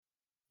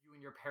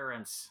your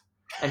parents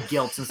and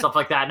guilt and stuff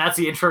like that. And that's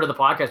the intro to the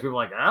podcast. People are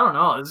like, I don't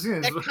know.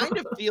 That kind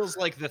of feels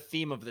like the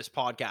theme of this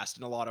podcast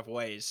in a lot of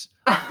ways.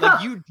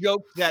 Like, you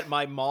joked that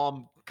my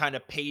mom kind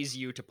of pays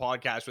you to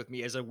podcast with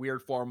me as a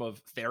weird form of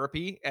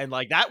therapy, and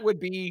like that would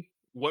be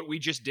what we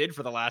just did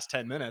for the last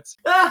 10 minutes.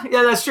 Yeah,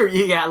 that's true.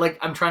 Yeah, like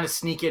I'm trying to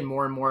sneak in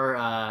more and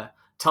more.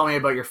 Tell me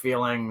about your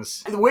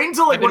feelings. Wait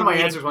until like one of my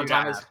answers one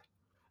time is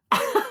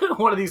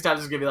one of these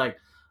times is gonna be like,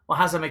 well,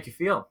 how's that make you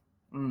feel?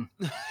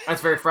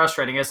 That's very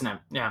frustrating, isn't it?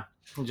 Yeah.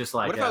 Just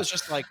like, what if I was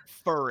just like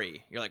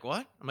furry? You're like,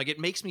 what? I'm like, it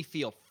makes me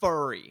feel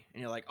furry.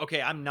 And you're like, okay,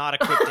 I'm not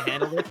equipped to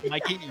handle this.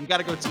 Mikey, you got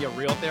to go see a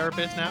real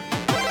therapist now.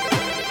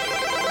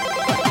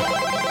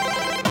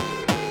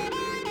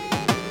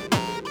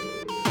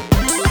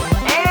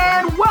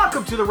 And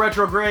welcome to the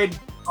Retrograde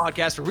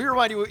podcast, where we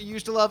remind you what you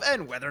used to love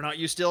and whether or not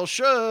you still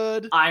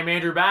should. I'm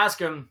Andrew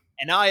Bascom.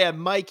 And I am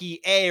Mikey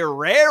A.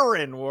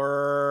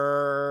 Rarenworth.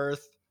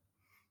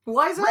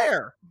 Why is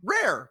that?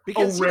 Rare.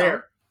 Because, rare. You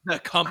know, the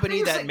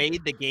company that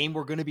made the game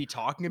we're going to be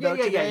talking about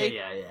today.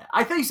 Yeah.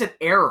 I thought you said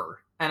error.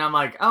 And I'm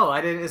like, oh,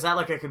 is that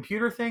like a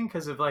computer thing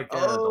because of like the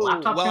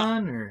laptop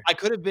gun? Or I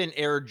could have been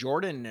Air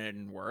Jordan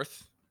and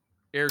Worth.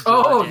 Air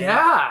Jordan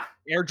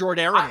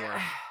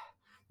Aaronworth.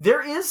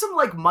 There is some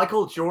like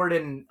Michael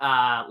Jordan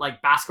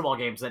like basketball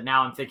games that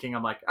now I'm thinking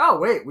I'm like, oh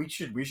wait, we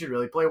should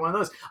really play one of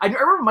those. I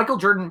remember Michael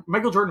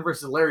Jordan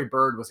versus Larry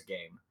Bird was a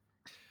game.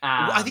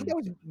 I think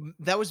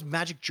that was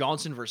Magic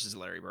Johnson versus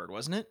Larry Bird,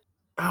 wasn't it?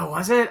 Oh,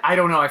 was it? I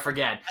don't know. I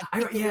forget.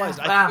 I think it was.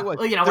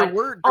 Well, you know, there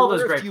were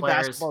those great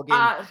players. Basketball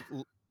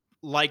games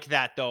like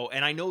that, though.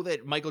 And I know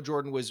that Michael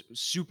Jordan was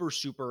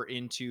super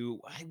into,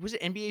 was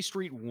it NBA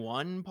Street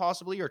 1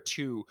 possibly or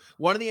 2?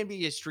 One of the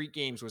NBA Street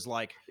games was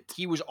like,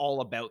 he was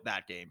all about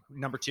that game.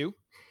 Number 2?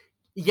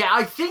 Yeah,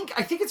 I think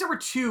it's number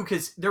 2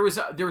 because there was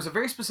a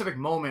very specific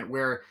moment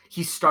where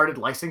he started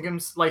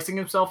licensing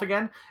himself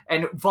again,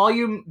 and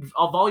volume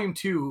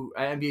 2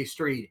 NBA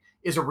Street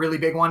is a really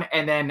big one.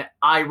 And then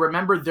I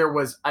remember there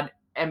was an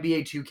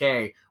NBA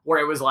 2K where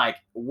it was like,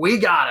 we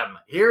got him.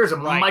 Here's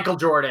Michael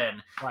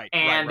Jordan. Right.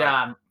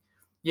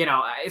 You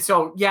know,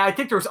 so yeah, I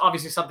think there was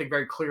obviously something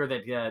very clear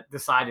that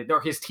decided, or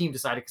his team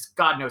decided, because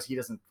God knows he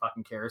doesn't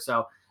fucking care.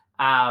 So,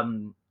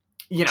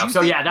 you know,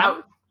 so yeah,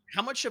 that.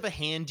 How much of a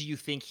hand do you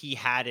think he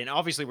had? And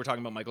obviously we're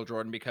talking about Michael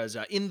Jordan because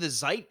in the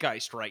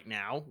zeitgeist right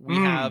now, we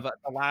have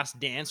The Last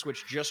Dance,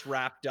 which just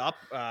wrapped up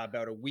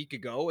about a week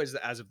ago as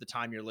of the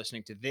time you're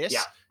listening to this.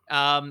 Yeah.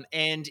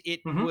 And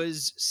it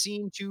was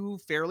seen to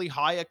fairly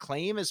high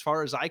acclaim as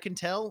far as I can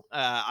tell.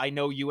 I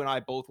know you and I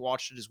both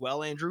watched it as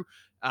well, Andrew.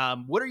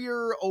 What are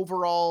your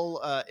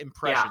overall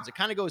impressions? It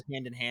kind of goes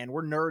hand in hand.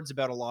 We're nerds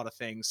about a lot of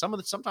things.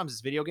 Sometimes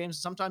it's video games,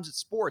 sometimes it's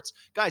sports.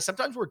 Guys,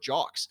 sometimes we're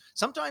jocks.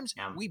 Sometimes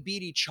we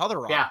beat each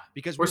other up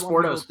because we're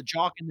sportos. The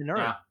jock and the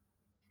nerd.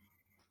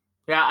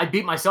 Yeah, I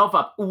beat myself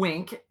up.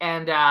 Wink.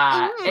 And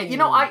you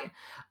know,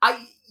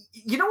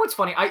 you know what's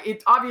funny?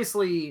 It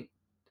obviously,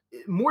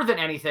 more than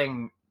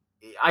anything,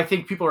 I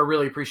think people are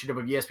really appreciative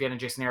of ESPN and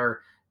Jason Hehir,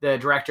 the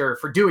director,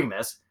 for doing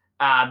this.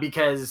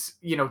 Because,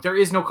 you know, there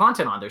is no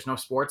content on. There's no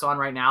sports on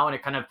right now, and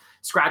it kind of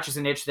scratches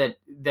an itch that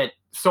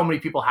so many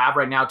people have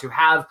right now to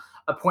have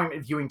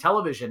appointment viewing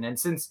television. And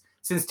since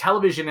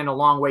television in a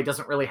long way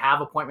doesn't really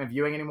have appointment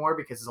viewing anymore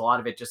because a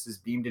lot of it just is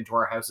beamed into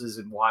our houses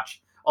and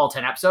watch all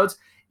 10 episodes,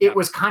 it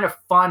was kind of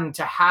fun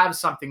to have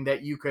something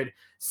that you could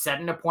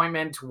set an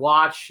appointment,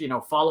 watch, you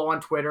know, follow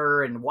on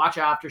Twitter and watch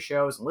after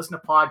shows and listen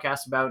to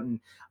podcasts about. And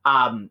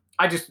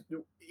I just,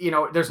 you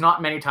know, there's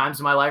not many times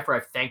in my life where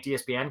I've thanked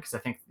ESPN because I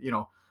think, you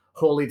know,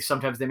 holy,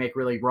 sometimes they make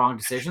really wrong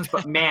decisions,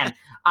 but man,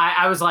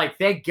 I was like,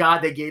 thank God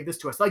they gave this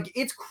to us. Like,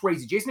 it's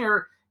crazy. Jason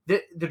Hehir,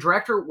 the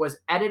director, was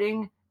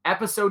editing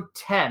episode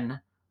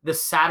 10 the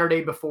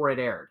Saturday before it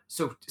aired.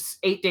 So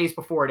 8 days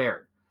before it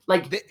aired.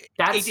 Like,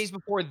 that's 8 days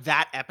before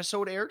that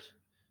episode aired?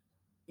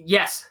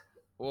 Yes.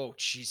 Oh,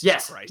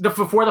 Jesus Christ.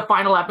 Before the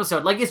final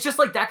episode. Like, it's just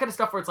like that kind of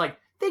stuff where it's like,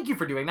 thank you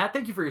for doing that.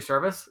 Thank you for your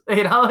service.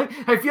 You know,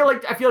 I feel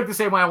like the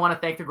same way I want to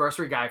thank the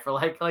grocery guy for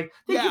like thank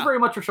you very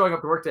much for showing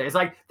up to work today. It's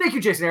like, thank you,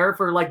 Jason Hehir,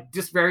 for like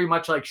just very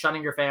much like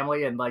shunning your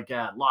family and like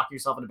locking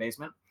yourself in the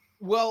basement.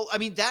 Well, I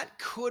mean, that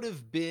could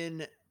have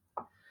been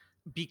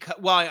because,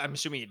 well, I'm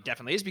assuming it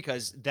definitely is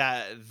because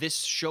this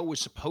show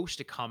was supposed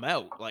to come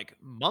out like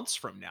months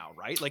from now,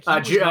 right? Like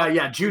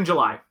June,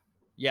 July.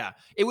 Yeah,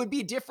 it would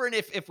be different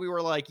if we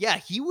were like, yeah,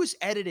 he was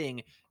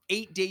editing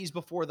 8 days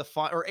before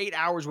or 8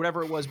 hours,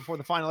 whatever it was, before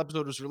the final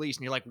episode was released,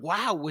 and you're like,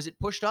 wow, was it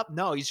pushed up?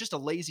 No, he's just a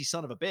lazy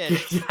son of a bitch.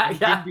 He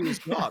didn't do his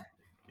job.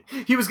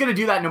 He was going to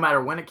do that no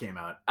matter when it came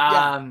out.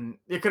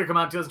 It could have come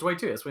out in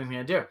 2022. That's what he's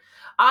going to do.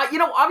 You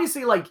know,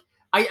 obviously, like,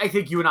 I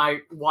think you and I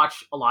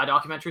watch a lot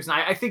of documentaries, and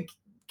I think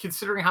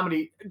considering how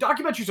many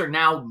documentaries are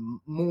now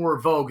more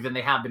vogue than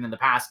they have been in the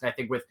past, and I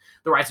think with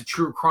the rise of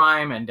true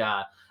crime and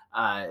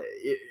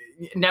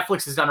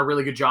Netflix has done a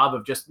really good job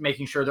of just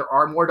making sure there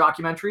are more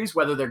documentaries,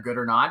 whether they're good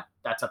or not.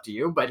 That's up to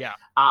you. But, you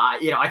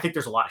know, I think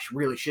there's a lot of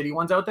really shitty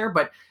ones out there,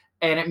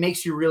 and it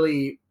makes you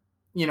really,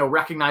 you know,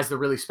 recognize the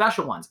really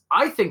special ones.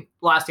 I think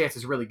Last Dance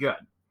is really good.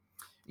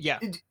 Yeah.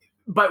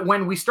 but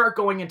when we start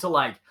going into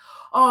like,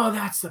 oh,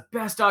 that's the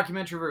best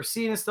documentary I've ever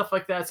seen and stuff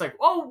like that, it's like,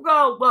 oh,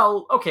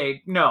 well,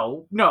 okay,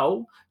 no,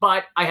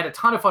 but I had a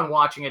ton of fun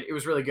watching it. It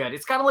was really good.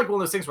 It's kind of like one of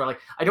those things where like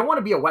I don't want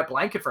to be a wet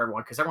blanket for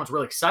everyone because everyone's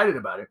really excited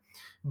about it,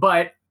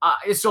 but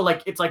it's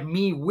like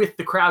me with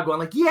the crowd going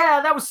like,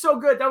 yeah, that was so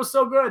good,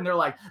 and they're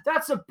like,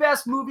 that's the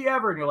best movie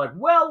ever, and you're like,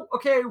 well,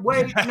 okay,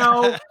 wait,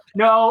 no,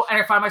 and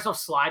I find myself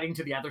sliding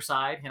to the other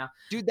side,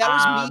 Dude, that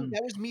was me.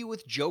 That was me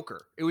with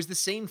Joker. It was the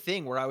same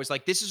thing where I was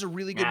like, "This is a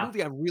really good yeah,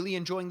 movie. I'm really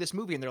enjoying this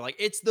movie." And they're like,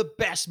 "It's the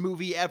best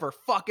movie ever.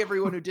 Fuck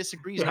everyone who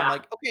disagrees." And I'm yeah.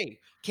 like, "Okay,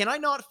 can I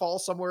not fall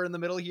somewhere in the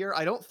middle here?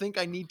 I don't think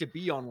I need to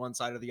be on one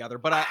side or the other."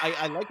 But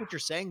I like what you're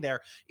saying there.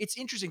 It's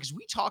interesting because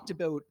we talked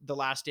about The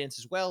Last Dance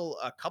as well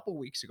a couple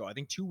weeks ago. I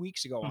think 2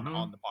 weeks ago on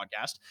Hmm. the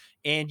podcast,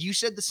 and you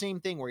said the same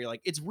thing where you're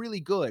like, "It's really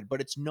good, but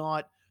it's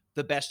not."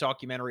 The best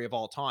documentary of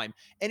all time.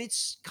 And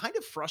it's kind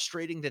of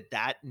frustrating that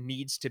that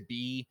needs to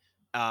be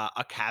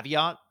a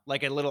caveat,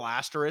 like a little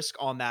asterisk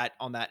on that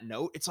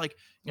note. It's like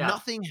Yeah.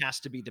 nothing has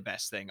to be the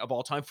best thing of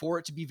all time for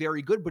it to be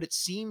very good, but it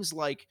seems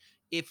like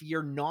if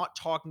you're not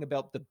talking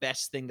about the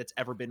best thing that's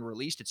ever been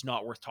released, it's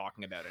not worth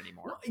talking about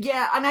anymore. Well,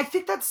 yeah, and I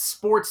think that's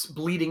sports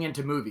bleeding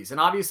into movies. And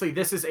obviously,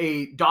 this is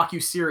a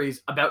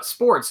docu-series about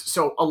sports,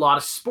 so a lot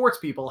of sports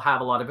people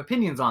have a lot of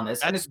opinions on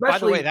this, and That's by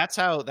the way,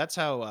 especially that's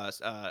how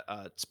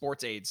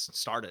sports aids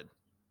started.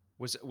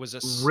 Was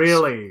a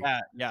really,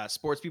 yeah,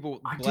 sports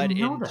people I bled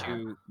didn't know that.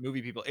 into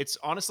movie people. It's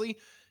honestly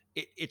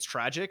it's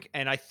tragic,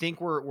 and I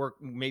think we're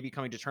maybe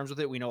coming to terms with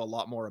it. We know a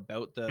lot more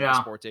about the Yeah,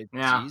 sports aids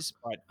yeah, disease,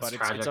 that's but it's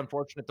tragic.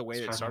 unfortunate the way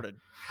It's it tragic. started.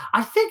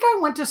 I think I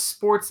went to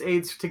sports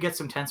aids to get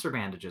some tensor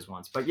bandages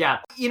once, but yeah,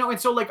 and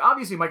so like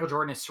obviously Michael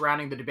Jordan is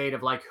surrounding the debate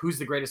of like who's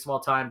the greatest of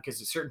all time because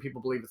certain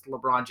people believe it's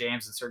LeBron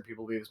James and certain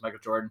people believe it's Michael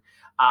Jordan.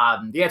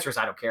 The answer is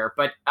I don't care,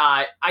 but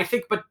I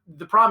think, but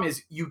the problem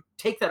is you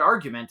take that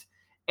argument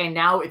and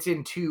now it's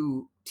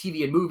into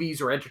TV and movies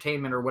or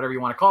entertainment or whatever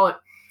you want to call it,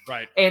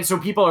 Right. and so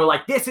people are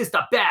like, this is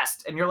the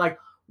best. And you're like,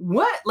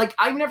 what? Like,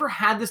 I've never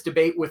had this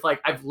debate with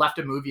like, I've left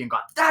a movie and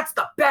gone, that's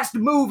the best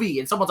movie.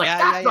 And someone's like, Yeah,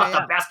 yeah, that's yeah, not the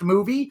yeah. best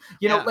movie.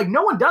 Yeah. Like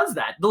no one does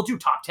that. They'll do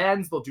top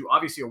tens, they'll do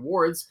obviously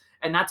awards.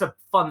 And that's a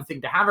fun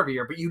thing to have every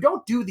year. But you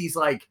don't do these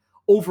like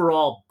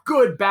overall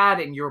good, bad,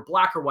 and you're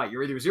black or white.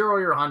 You're either zero or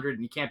you're 100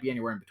 and you can't be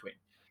anywhere in between.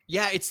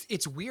 Yeah,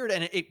 it's weird,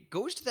 and it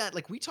goes to that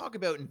like we talk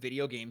about in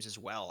video games as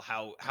well,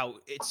 how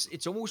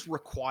it's almost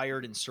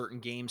required in certain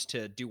games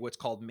to do what's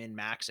called min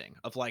maxing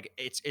of like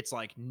it's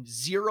like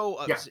zero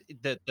of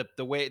Yeah.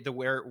 the way the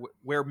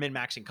where min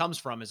maxing comes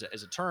from as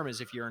a term is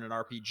if you're in an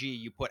RPG,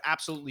 you put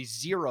absolutely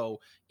zero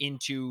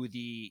into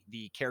the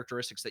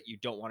characteristics that you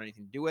don't want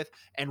anything to do with,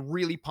 and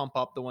really pump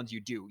up the ones you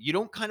do. You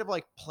don't kind of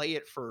like play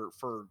it for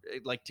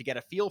like to get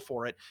a feel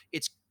for it.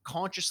 It's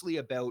consciously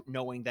about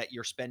knowing that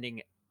you're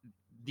spending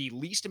the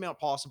least amount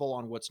possible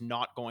on what's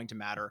not going to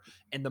matter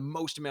and the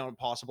most amount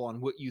possible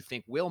on what you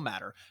think will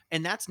matter.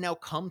 And that's now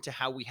come to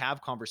how we have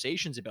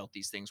conversations about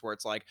these things where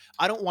it's like,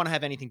 I don't want to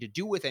have anything to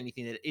do with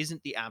anything that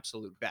isn't the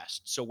absolute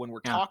best. So when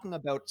we're Yeah. talking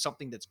about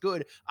something that's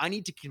good, I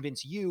need to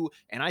convince you.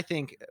 And I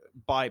think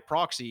by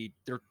proxy,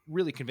 they're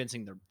really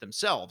convincing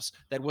themselves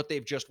that what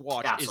they've just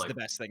watched is the Absolutely.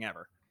 best thing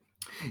ever.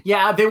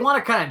 Yeah, they want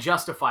to kind of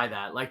justify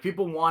that. Like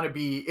people want to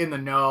be in the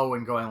know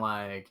and going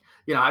like,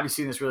 have you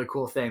seen this really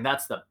cool thing?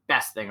 That's the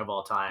best thing of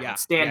all time. And Yeah.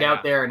 stand Yeah. out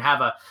Yeah. there and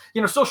have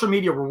social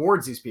media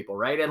rewards these people,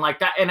 right? And like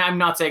that, and I'm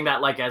not saying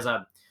that like as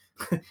a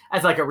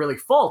as like a really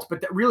fault,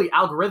 but that really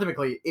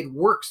algorithmically it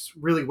works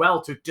really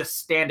well to just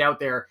stand out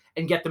there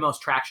and get the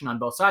most traction on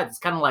both sides. It's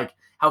kind of like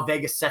how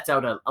Vegas sets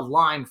out a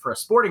line for a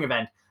sporting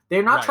event.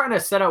 They're not Right. trying to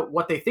set out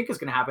what they think is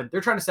going to happen. They're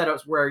trying to set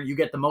out where you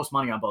get the most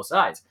money on both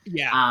sides.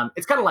 Yeah.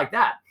 It's kind of like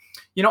that.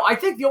 I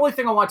think the only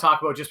thing I want to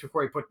talk about just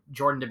before we put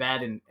Jordan to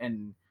bed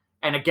and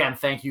again,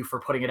 thank you for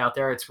putting it out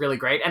there. It's really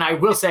great. And I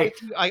will say,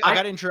 I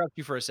got to interrupt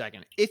you for a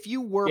second. If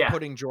you were yeah,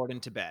 putting Jordan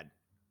to bed, uh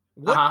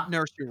what huh.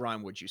 nursery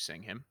rhyme would you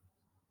sing him?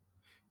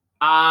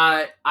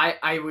 I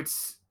would.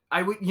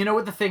 You know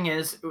what the thing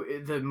is?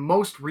 The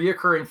most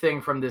reoccurring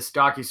thing from this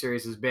docu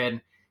series has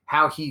been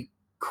how he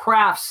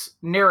crafts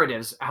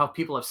narratives, how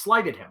people have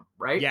slighted him,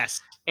 right?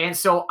 Yes. And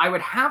so I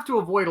would have to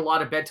avoid a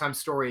lot of bedtime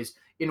stories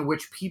in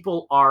which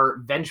people are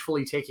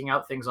vengefully taking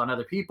out things on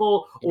other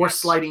people or Yes.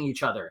 slighting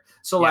each other.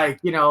 So Yeah. like,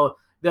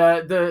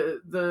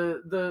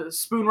 the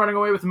spoon running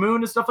away with the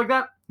moon and stuff like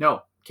that.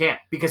 No, can't,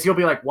 because he'll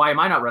be like, why am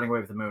I not running away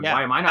with the moon? Yeah.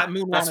 Why am I That not?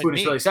 moon That wanted spoon is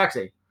me. really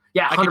sexy.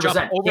 Yeah, I could jump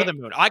 100%. over Can't, the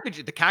moon.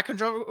 The cat can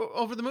jump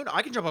over the moon.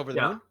 I can jump over the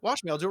yeah. moon.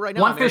 Watch me. I'll do it right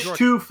now. One I'm Air fish, Jordan.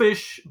 two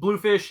fish, blue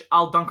fish.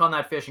 I'll dunk on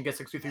that fish and get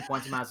 63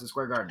 points in Madison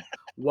Square Garden.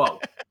 Whoa.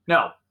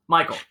 No,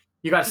 Michael,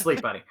 you got to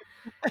sleep, buddy.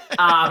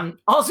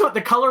 Also,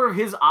 the color of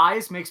his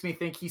eyes makes me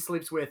think he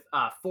sleeps with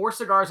 4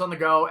 cigars on the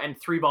go and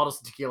 3 bottles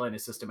of tequila in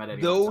his system at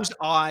any one Those time.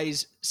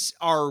 eyes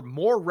are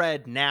more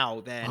red now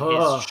than his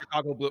Ugh,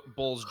 Chicago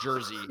Bulls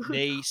jersey.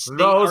 They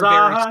those are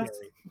very eyes.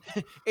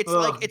 scary. It's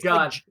like Oh,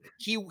 God.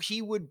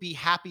 he would be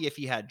happy if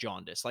he had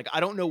jaundice. Like I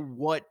don't know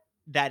what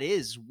that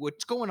is.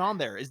 What's going on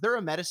there? Is there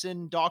a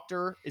medicine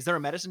doctor? Is there a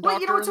medicine Well,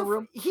 doctor in it's the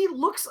room? he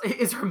looks.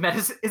 Is there a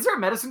medicine? Is there a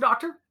medicine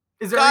doctor?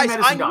 Is there any Guys,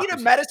 I medicine need a doctors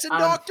here? medicine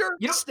doctor,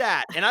 You know,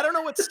 stat, and I don't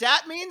know what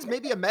stat means.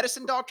 Maybe a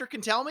medicine doctor can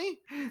tell me?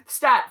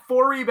 stat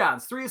 4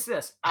 rebounds, 3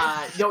 assists.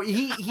 No,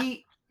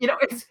 he. You know,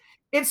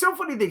 it's so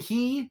funny that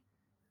he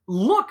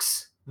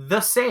looks the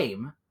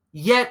same,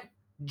 yet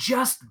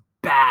just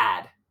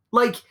bad.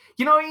 Like,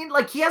 you know what I mean?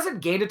 Like, he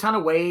hasn't gained a ton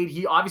of weight.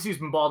 He obviously has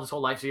been bald his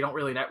whole life, so you don't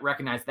really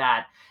recognize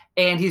that.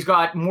 And he's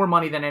got more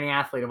money than any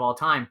athlete of all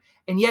time.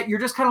 And yet you're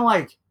just kind of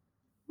like,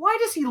 why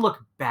does he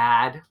look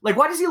bad? Like,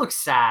 why does he look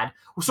sad?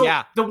 So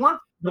Yeah. the one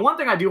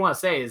thing I do want to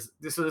say is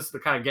this. So this is the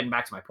kind of getting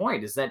back to my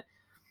point is that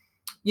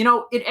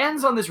it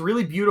ends on this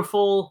really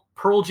beautiful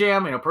Pearl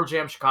Jam, Pearl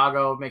Jam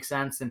Chicago makes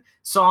sense, and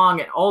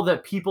song, and all the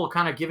people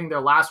kind of giving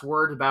their last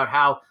word about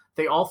how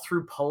they all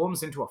threw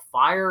poems into a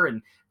fire,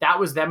 and that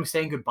was them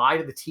saying goodbye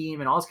to the team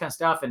and all this kind of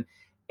stuff.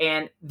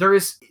 And there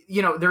is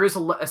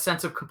a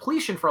sense of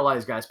completion for a lot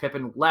of these guys.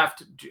 Pippen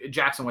left,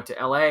 Jackson went to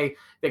LA,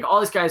 like all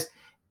these guys,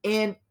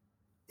 and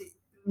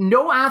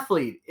no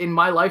athlete in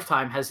my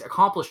lifetime has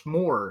accomplished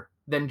more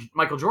than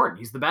Michael Jordan.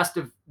 He's the best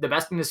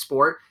in his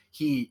sport.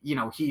 He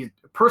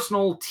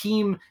personal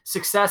team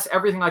success,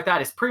 everything like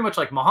that is pretty much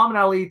like Muhammad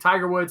Ali,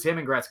 Tiger Woods, him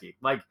and Gretzky.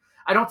 Like,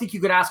 I don't think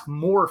you could ask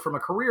more from a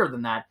career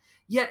than that.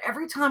 Yet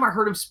every time I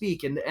heard him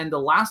speak and the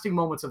lasting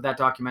moments of that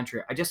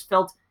documentary, I just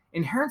felt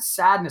inherent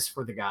sadness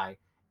for the guy.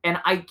 And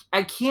I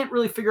can't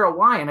really figure out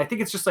why. And I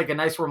think it's just like a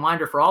nice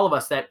reminder for all of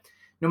us that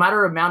no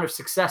matter amount of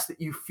success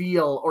that you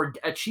feel or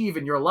achieve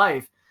in your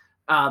life,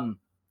 um,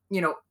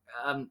 you know,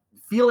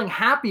 feeling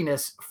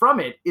happiness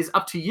from it is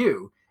up to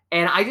you.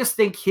 And I just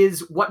think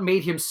what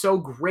made him so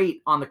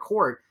great on the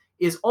court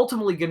is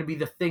ultimately going to be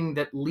the thing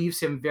that leaves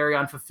him very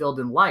unfulfilled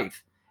in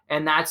life.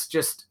 And that's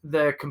just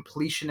the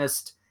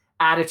completionist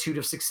attitude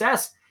of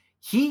success.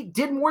 He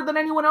did more than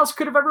anyone else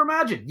could have ever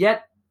imagined,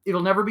 yet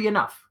it'll never be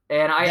enough.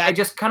 And I That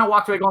just kind of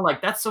walked away going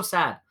like, that's so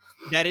sad.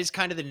 That is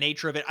kind of the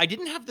nature of it. I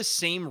didn't have the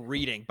same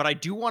reading, but I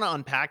do want to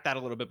unpack that a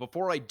little bit.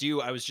 Before I do,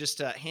 I was just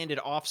handed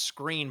off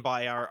screen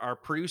by our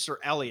producer,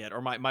 Elliot,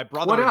 or my What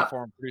brother in the up?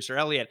 form, producer,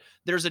 Elliot.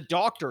 There's a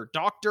doctor,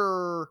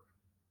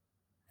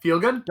 Feel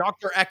good?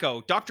 Dr.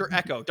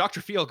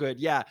 Feelgood,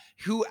 yeah,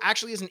 who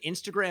actually has an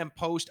Instagram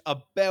post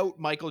about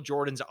Michael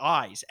Jordan's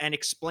eyes and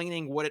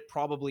explaining what it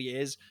probably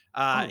is.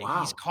 Oh, He's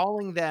wow.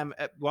 calling them,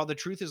 while the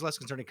truth is less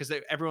concerning, because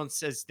everyone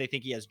says they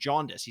think he has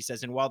jaundice. He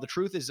says, and while the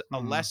truth is a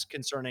Hmm. less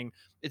concerning,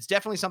 it's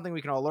definitely something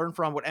we can all learn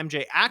from. What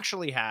MJ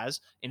actually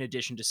has, in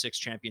addition to 6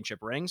 championship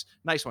rings,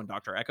 nice one,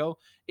 Dr. Echo,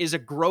 is a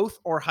growth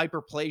or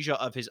hyperplasia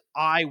of his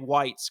eye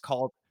whites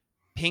called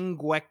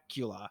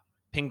pinguecula.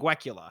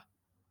 Pinguecula.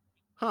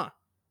 Huh.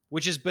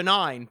 Which is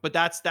benign, but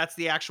that's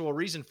the actual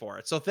reason for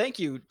it. So thank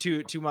you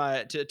to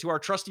our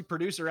trusty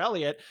producer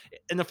Elliot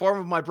in the form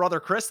of my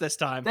brother Chris this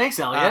time, Thanks,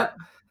 uh, Elliot.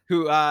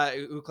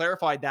 who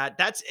clarified that.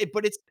 That's it,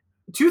 but it's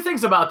two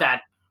things about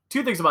that.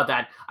 Two things about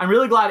that. I'm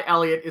really glad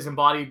Elliot is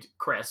embodied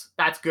Chris.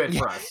 That's good yeah,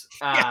 for us.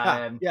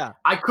 yeah, yeah.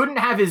 I couldn't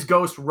have his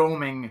ghost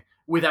roaming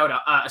without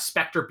a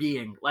specter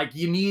being. Like,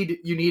 you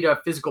need a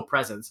physical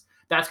presence.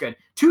 That's good.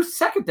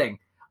 Second thing,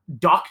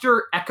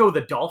 Doctor Echo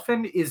the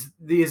Dolphin is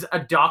a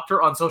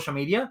doctor on social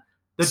media.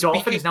 The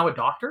dolphin Speaking is now a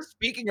doctor.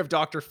 speaking of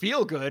Dr.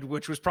 Feelgood,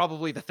 which was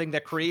probably the thing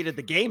that created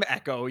the game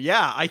Echo,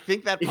 yeah, I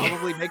think that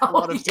probably makes a Oh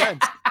lot of yeah.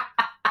 sense.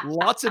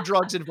 Lots of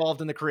drugs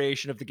involved in the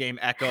creation of the game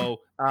Echo,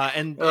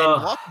 and Uh,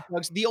 lots of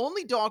drugs. The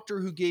only doctor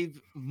who gave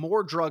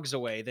more drugs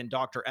away than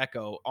Doctor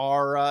Echo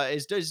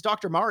is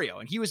Doctor Mario,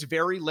 and he was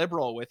very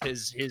liberal with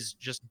his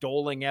just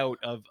doling out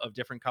of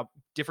different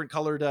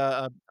colored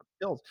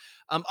pills.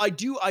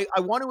 I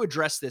want to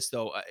address this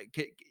though.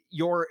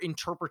 Your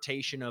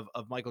interpretation of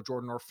Michael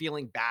Jordan, or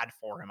feeling bad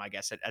for him, I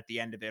guess at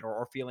the end of it,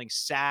 or feeling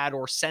sad,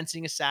 or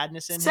sensing a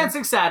sadness in him.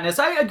 Sensing sadness.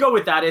 I go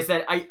with that. Is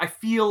that I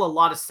feel a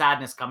lot of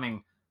sadness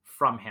coming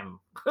from him.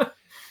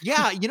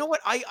 Yeah, you know what?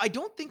 I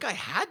don't think I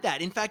had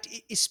that. In fact,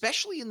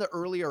 especially in the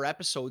earlier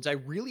episodes, I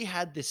really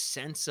had this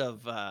sense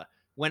of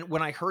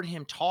when I heard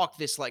him talk,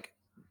 this like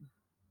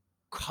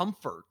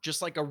comfort,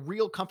 just like a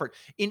real comfort.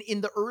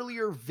 In the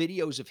earlier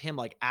videos of him,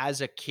 like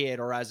as a kid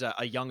or as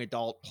a young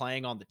adult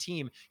playing on the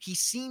team, he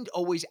seemed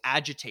always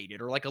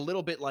agitated, or like a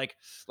little bit like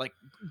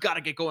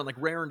gotta get going, like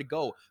raring to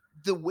go.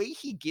 The way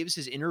he gives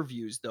his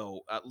interviews,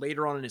 though,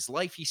 later on in his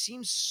life, he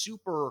seems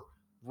super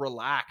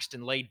relaxed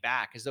and laid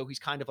back, as though he's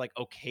kind of like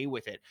okay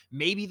with it.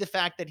 Maybe the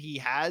fact that he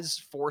has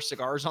 4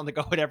 cigars on the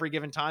go at every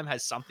given time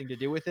has something to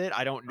do with it.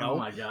 I don't Oh know.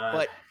 my god.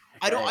 But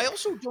Okay. I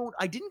also don't,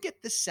 I didn't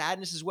get the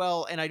sadness as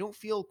well, and I don't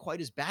feel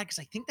quite as bad, because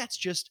I think that's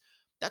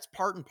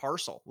part and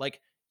parcel. Like,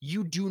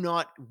 you do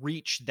not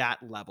reach that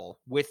level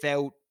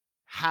without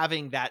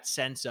having that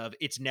sense of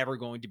it's never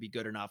going to be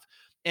good enough.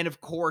 And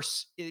of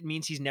course, it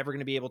means he's never going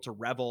to be able to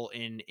revel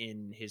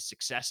in his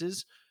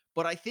successes.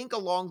 But I think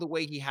along the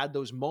way he had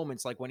those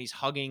moments, like when he's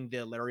hugging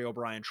the Larry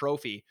O'Brien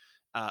trophy.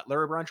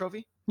 Larry O'Brien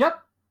trophy?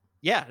 Yep.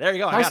 Yeah, there you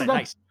go. I got Nicely it. done.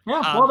 Nice.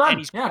 Yeah. Well And done.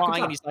 he's Yeah. Good crying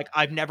and job. he's like,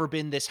 I've never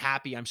been this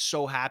happy. I'm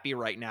so happy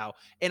right now.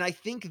 And I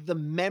think the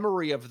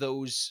memory of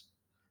those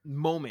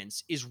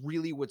moments is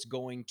really what's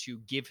going to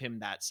give him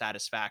that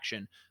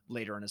satisfaction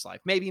later in his life.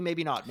 Maybe,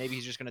 maybe not. Maybe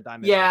he's just going to die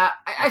miserable. Yeah,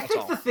 I That's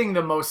think all. the thing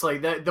the most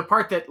like the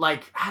part that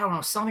like I don't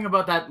know something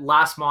about that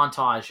last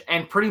montage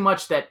and pretty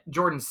much that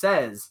Jordan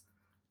says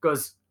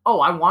goes, "Oh,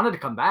 I wanted to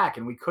come back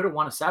and we could have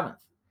won a seventh,"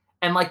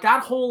 and like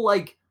that whole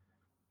like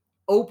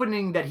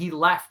opening that he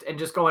left and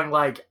just going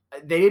like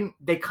they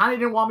kind of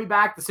didn't want me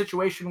back. The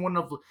situation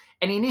wouldn't have,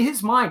 and in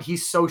his mind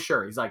he's so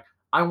sure he's like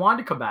I wanted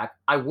to come back.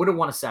 I would have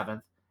won a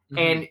seventh, Mhm.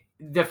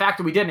 and the fact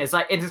that we didn't is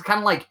like it's kind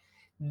of like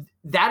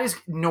that is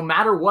no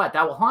matter what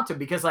that will haunt him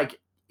because like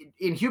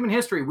in human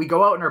history we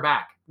go out in our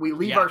back, we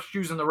leave Yeah. our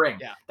shoes in the ring.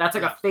 Yeah. That's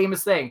like Yeah. a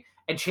famous thing,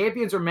 and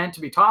champions are meant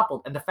to be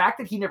toppled. And the fact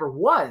that he never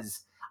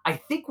was, I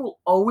think, will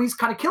always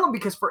kind of kill him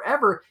because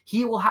forever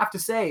he will have to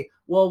say,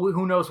 "Well,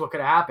 who knows what could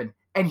have happened."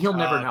 And he'll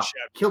never Oh, know.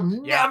 shit.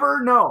 He'll Yeah.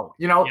 never know,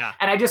 you know. Yeah.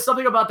 And I just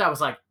something about that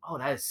was like, oh,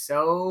 that is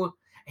so.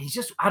 He's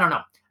just I don't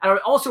know.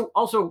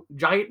 Also,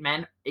 giant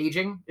men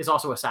aging is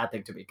also a sad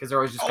thing to me because they're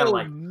always just kind of Oh,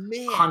 like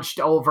man. hunched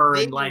over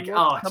They and like, look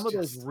oh, some it's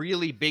of those just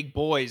really big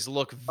boys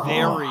look oh.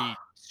 very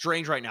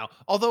strange right now.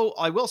 Although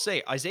I will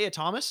say Isaiah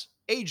Thomas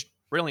aged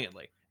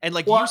brilliantly. And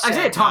like you Well, Isaiah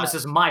said, Thomas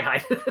is my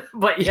height,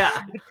 but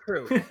yeah, yeah.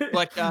 true.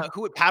 But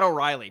who Pat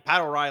O'Reilly?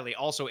 Pat O'Reilly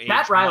also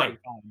Pat aged Riley. mighty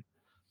fine.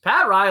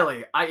 Pat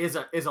Riley is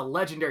a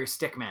legendary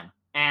stickman,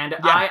 and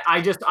Yeah.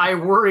 I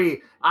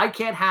worry I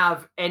can't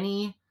have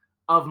any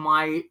of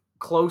my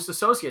close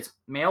associates,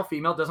 male,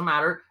 female, doesn't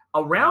matter,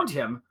 No. around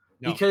him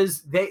No.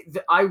 because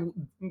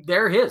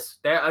they're his.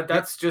 Yep.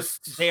 That's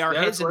just They are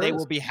yeah, that's his and what they it will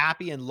is. be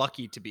happy and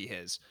lucky to be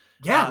his.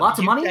 Yeah, lots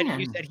of money You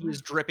and said he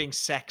was dripping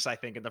sex, I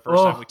think, in the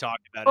first time we oh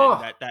talked about it, and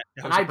oh, that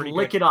and was a I'd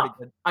lick it pretty up.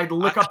 good. I'd I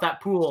lick up that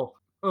pool.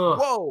 Ugh.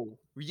 Whoa!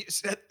 You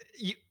said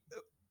you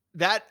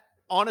that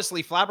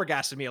honestly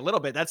flabbergasted me a little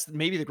bit. That's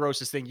maybe the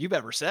grossest thing you've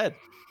ever said.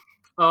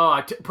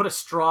 Oh, put a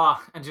straw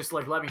and just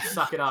like let me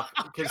suck it up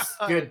because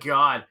God. good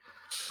God.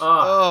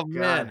 Oh Oh, God.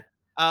 man.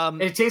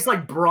 Um, It tastes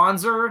like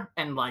bronzer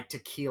and like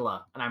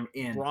tequila, and I'm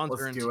in. Bronzer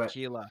Let's and do it.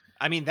 tequila.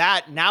 I mean,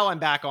 that now I'm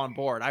back on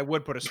board. I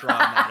would put a straw in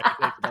that if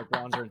it tasted like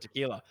bronzer and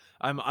tequila.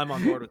 I'm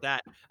on board with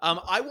that.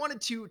 I wanted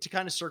to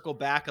kind of circle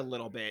back a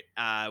little bit.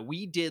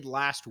 We did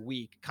last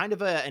week kind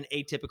of an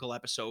atypical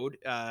episode.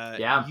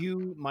 Yeah,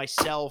 You,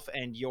 myself,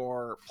 and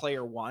your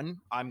player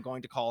one. I'm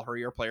going to call her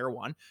your player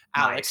one,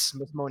 Alex nice.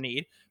 Miss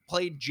Monid,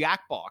 played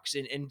Jackbox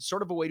in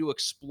sort of a way to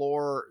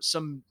explore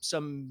some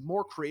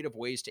more creative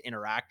ways to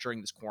interact during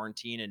this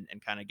quarantine and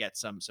kind of get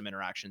some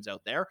interactions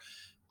out there.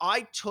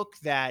 I took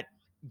that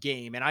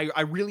game and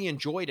I really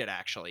enjoyed it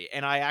actually.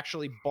 And I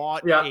actually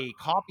bought Yeah, a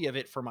copy of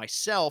it for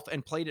myself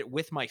and played it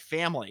with my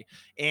family.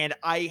 And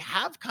I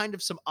have kind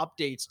of some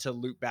updates to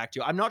loop back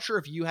to. I'm not sure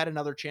if you had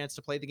another chance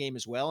to play the game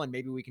as well, and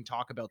maybe we can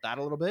talk about that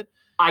a little bit.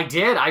 I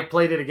did. I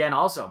played it again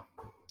also.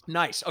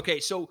 Nice. Okay,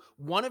 so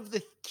one of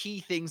the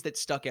key things that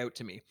stuck out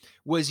to me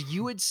was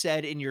you had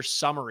said in your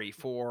summary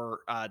for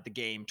the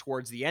game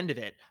towards the end of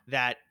it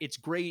that it's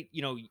great.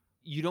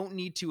 You don't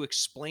need to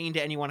explain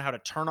to anyone how to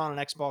turn on an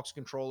Xbox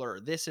controller or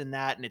this and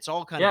that, and it's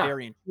all kind of Yeah,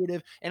 very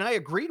intuitive. And I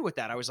agreed with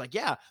that. I was like,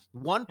 yeah,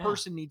 one yeah.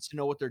 person needs to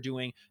know what they're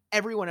doing.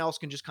 Everyone else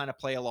can just kind of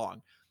play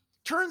along.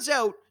 Turns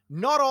out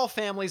not all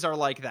families are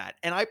like that.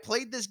 And I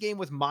played this game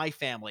with my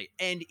family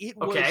and it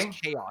was Okay.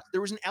 chaos.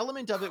 There was an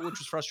element of it which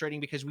was frustrating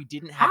because we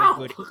didn't have a How?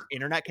 good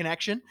internet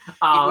connection. It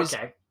Oh, was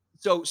okay.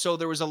 so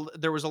there was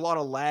a lot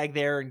of lag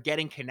there and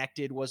getting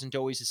connected wasn't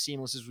always as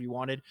seamless as we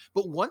wanted.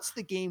 But once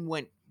the game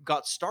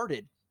got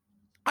started,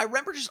 I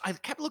remember I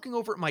kept looking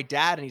over at my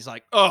dad and he's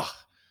like, "Oh,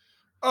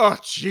 oh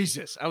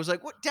Jesus." I was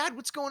like, "What, Dad,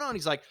 what's going on?"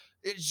 He's like,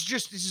 "It's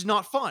just this is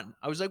not fun."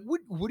 I was like,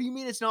 "What do you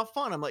mean it's not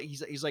fun?" I'm like,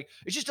 he's like,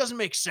 "It just doesn't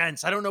make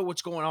sense. I don't know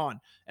what's going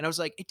on." And I was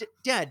like,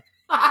 "Dad,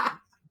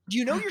 do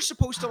you know you're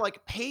supposed to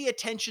like pay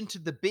attention to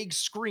the big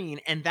screen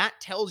and that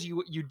tells you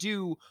what you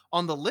do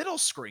on the little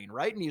screen,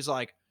 right?" And he's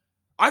like,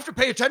 "I have to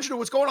pay attention to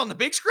what's going on the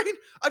big screen?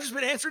 I've just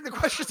been answering the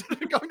questions that have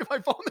been going to my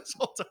phone this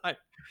whole time."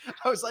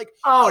 I was like,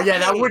 Oh, yeah.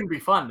 That "Okay." wouldn't be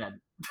fun then.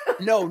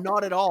 No,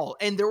 not at all.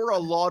 And there were a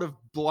lot of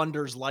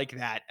blunders like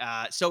that.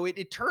 So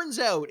it turns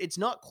out it's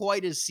not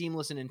quite as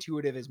seamless and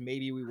intuitive as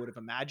maybe we would have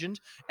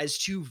imagined as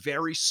two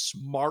very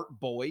smart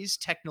boys,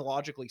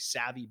 technologically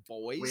savvy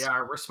boys.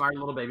 We're smart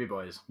little baby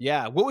boys.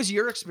 Yeah. What was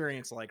your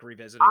experience like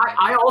revisiting that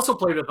I game? also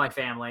played with my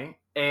family,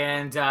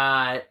 and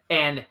the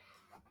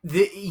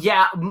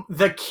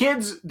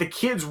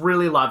kids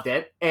really loved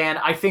it, and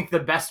I think the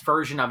best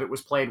version of it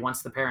was played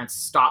once the parents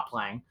stopped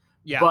playing.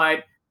 Yeah.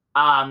 But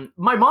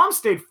my mom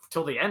stayed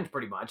till the end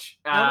pretty much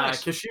Oh,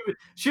 nice. because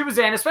she was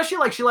in, especially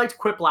like she liked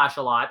Quiplash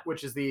a lot,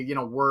 which is the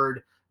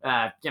word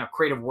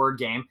creative word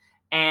game,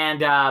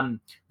 and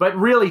but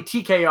really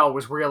TKO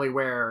was really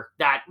where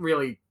that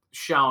really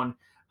shone.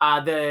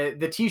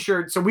 The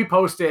T-shirt. So we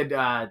posted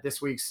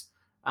last week's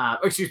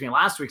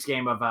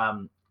game of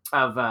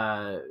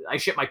I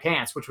Shit My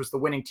Pants, which was the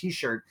winning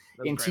T-shirt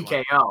That was a in great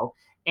one. TKO.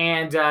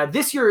 And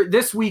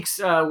this week's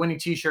winning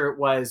T-shirt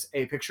was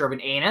a picture of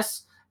an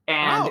anus,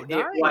 and Oh,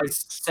 it was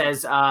nice.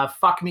 says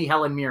 "Fuck me,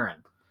 Helen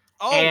Mirren."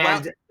 Oh, wow.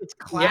 And It's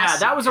yeah, that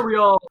classy. was a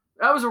real.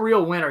 that was a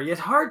real winner. It's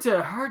hard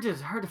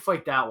to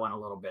fight that one a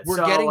little bit. We're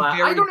So getting I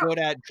very don't know. good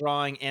at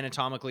drawing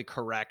anatomically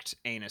correct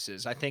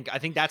anuses. I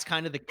think that's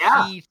kind of the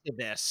Yeah, key to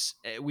this.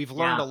 We've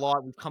learned a yeah.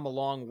 lot. We've come a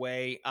long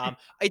way.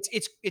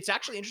 It's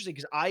actually interesting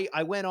because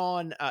I went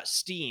on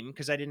Steam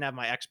because I didn't have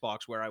my Xbox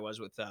where I was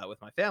with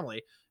my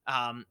family.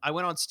 I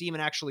went on Steam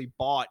and actually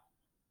bought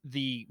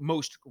the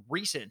most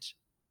recent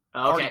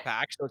party Okay.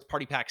 pack. So it's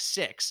party pack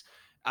 6.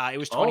 It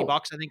was 20 Oh,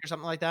 bucks, I think, or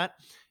something like that.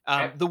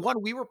 okay. The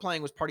one we were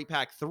playing was party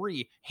pack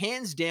 3.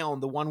 Hands down,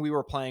 the one we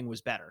were playing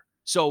was better.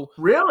 So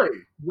Really?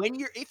 when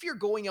you're if you're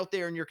going out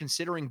there and you're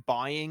considering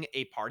buying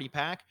a party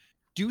pack,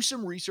 do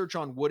some research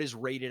on what is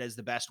rated as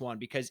the best one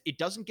because it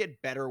doesn't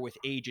get better with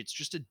age. It's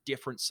just a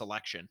different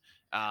selection.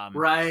 Um,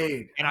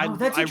 Right. and Oh,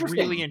 that's I really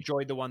interesting.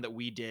 enjoyed the one that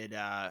we did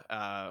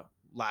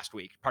last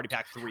week, Party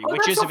Pack 3, Oh,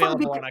 which that's is so funny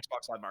available on because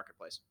Xbox Live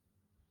Marketplace.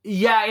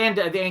 yeah,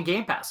 and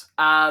Game Pass.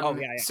 Oh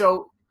yeah, yeah.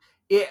 So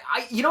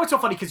you know, it's so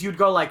funny because you'd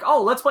go like,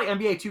 oh, let's play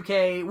NBA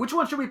 2K. Which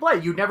one should we play?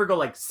 You'd never go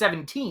like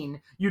 17.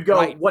 You'd go,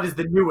 Right, what is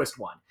the newest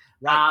one?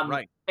 right,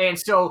 right. And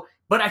so,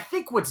 but I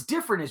think what's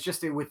different is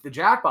just with the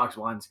Jackbox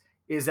ones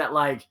is that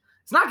like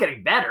it's not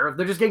getting better;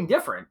 they're just getting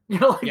different. You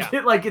know, Yeah.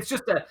 like it's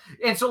just a.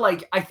 And so,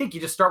 like I think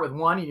you just start with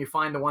one and you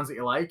find the ones that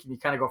you like, and you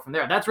kind of go from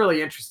there. That's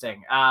really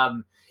interesting.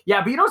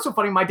 Yeah, but you know what's so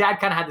funny? My dad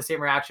kind of had the same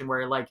reaction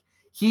where like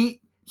he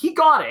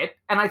got it,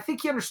 and I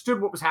think he understood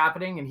what was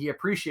happening and he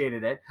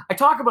appreciated it. I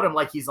talk about him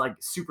like he's like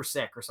super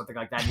sick or something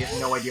like that. He has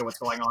no idea what's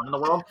going on in the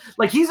world.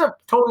 Like he's a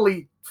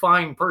totally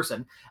fine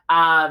person.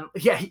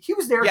 Yeah, he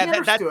was there. Yeah, He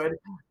understood.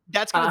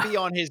 that's gonna Uh, be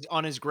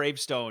on his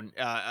gravestone.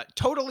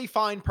 Totally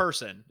fine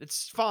person.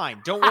 It's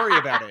fine. Don't worry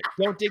about it.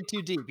 Don't dig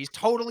too deep. He's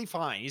totally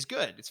fine. He's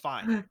good. It's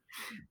fine.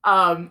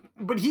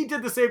 but he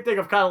did the same thing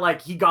of kind of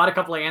like he got a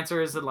couple of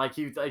answers and like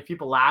he like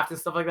people laughed and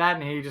stuff like that,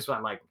 and he just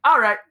went like, "All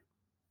right,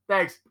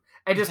 thanks,"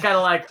 and just kind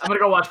of like, "I'm gonna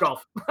go watch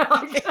golf."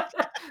 Like,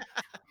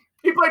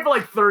 he played for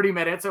like 30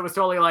 minutes. It was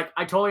totally like,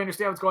 I totally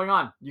understand what's going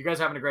on. You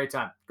guys are having a great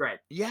time. Great.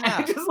 And he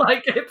Yeah. just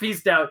like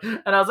pieced out.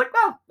 And I was like,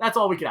 no, that's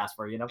all we could ask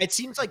for, you know? It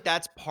seems like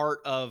that's part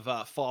of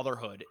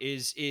fatherhood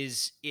is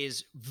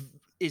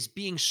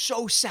being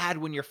so sad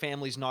when your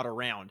family's not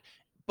around,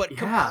 but Yeah.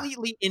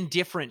 completely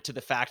indifferent to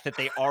the fact that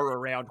they are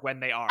around when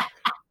they are.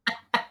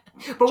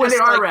 But when they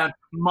Just are like, around,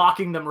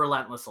 mocking them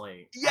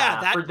relentlessly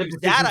yeah, for the that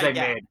decisions I they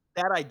get. made.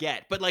 That I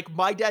get. But like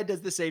my dad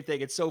does the same thing.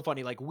 It's so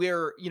funny. Like we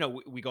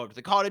go up to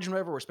the cottage and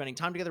whatever, we're spending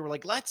time together. We're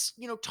like, let's,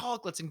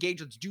 talk, let's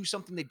engage, let's do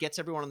something that gets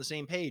everyone on the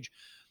same page.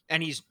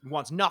 And he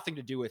wants nothing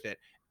to do with it.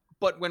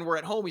 But when we're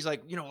at home, he's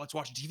like, let's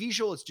watch a TV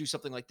show, let's do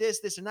something like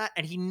this and that.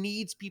 And he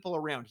needs people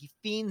around. He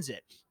fiends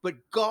it. But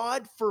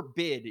God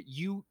forbid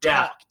you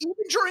Yeah. talk, even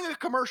during a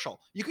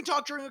commercial. You can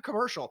talk during a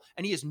commercial,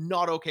 and he is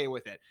not okay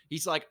with it.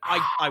 He's like,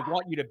 I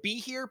want you to be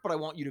here, but I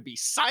want you to be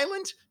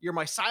silent. You're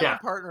my Yeah.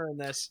 silent partner in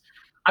this.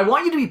 I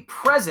want you to be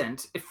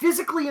present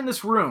physically in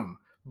this room,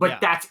 but Yeah.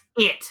 that's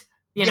it.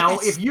 You know,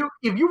 Yes.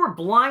 if you were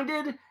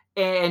blinded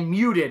and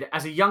muted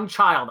as a young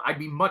child, I'd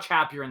be much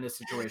happier in this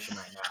situation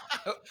right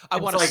now. I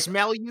It's want to like,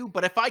 smell you,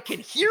 but if I can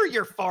hear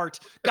your fart,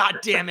 God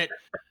damn it,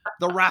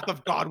 the wrath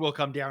of God will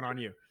come down on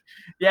you.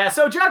 yeah.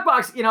 So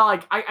Jackbox,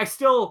 like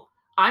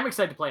I'm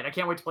excited to play it. I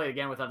can't wait to play it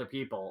again with other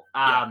people.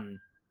 Yeah.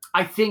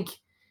 I think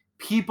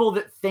people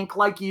that think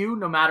like you,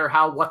 no matter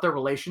what their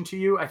relation to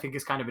you, I think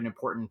is kind of an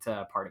important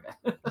part of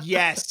it.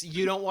 Yes,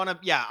 you don't want to.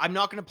 Yeah, I'm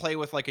not going to play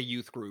with like a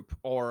youth group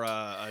or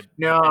anything like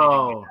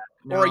No,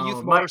 that, or a no.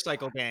 youth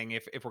motorcycle gang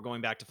if we're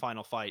going back to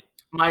Final Fight.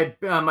 My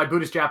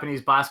Buddhist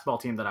Japanese basketball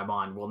team that I'm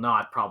on will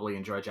not probably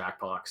enjoy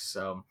Jackbox.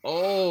 So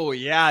Oh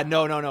yeah,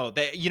 no, no, no.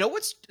 You know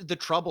what's the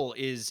trouble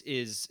is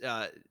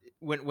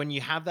when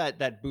you have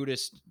that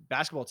Buddhist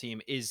basketball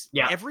team is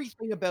yeah,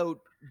 everything about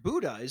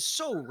Buddha is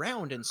so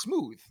round and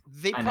smooth.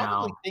 They I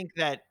probably know. think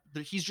that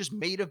he's just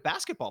made of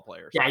basketball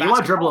players or Yeah, you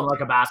want to dribble him basketballs. like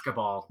a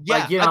basketball.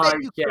 Like, Yeah, I bet like,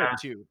 you yeah. could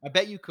too. I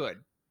bet you could.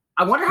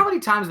 I wonder how many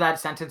times that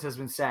sentence has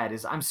been said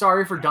is I'm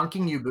sorry for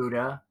dunking you,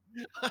 Buddha.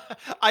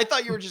 I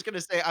thought you were just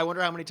gonna say, I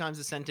wonder how many times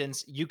the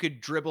sentence "you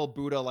could dribble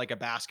Buddha like a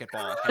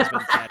basketball" has been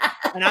said,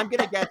 and I'm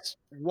gonna guess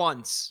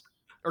once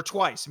or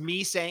twice.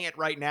 Me saying it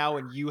right now,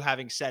 and you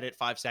having said it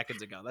 5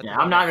 seconds ago. That's Yeah,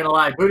 I'm about not it. gonna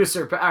lie. Buddhists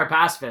are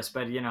pacifists,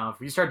 but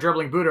if you start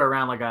dribbling Buddha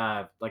around like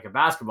a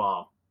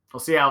basketball, we'll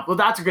see how. Well,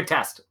 that's a good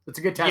test. It's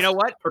a good You know test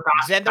what? for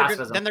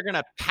pacifism. Then they're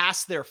gonna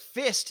pass their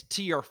fist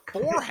to your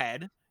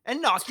forehead and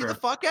It's knock you the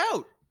true. fuck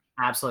out.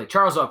 Absolutely,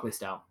 Charles Oakley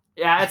style.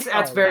 Yeah, that's Oh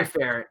yeah, very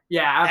fair.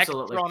 Yeah, ex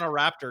absolutely. Toronto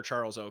Raptor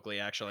Charles Oakley,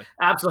 actually.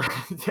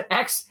 Absolutely.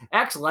 Ex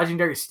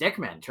legendary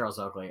stickman, Charles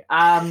Oakley.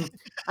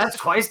 That's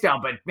twice now,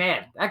 but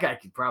man, that guy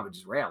could probably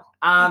just rail.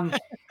 I've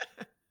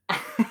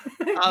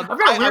got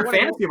a I weird want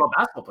to know. fantasy about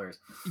basketball players.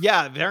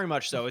 Yeah, very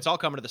much so. It's all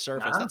coming to the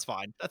surface. Yeah, That's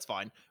fine. That's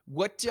fine.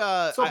 What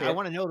so be I it.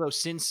 want to know though,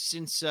 since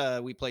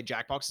we played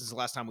Jackbox, this is the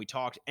last time we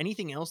talked.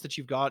 Anything else that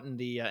you've got in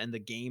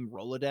the game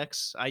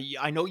Rolodex?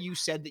 I know you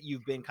said that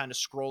you've been kind of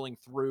scrolling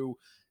through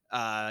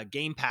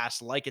Game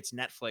Pass like it's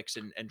Netflix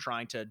and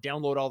trying to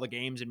download all the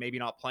games and maybe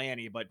not play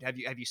any. But have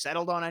you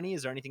settled on any?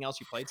 Is there anything else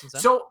you played since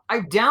then? So I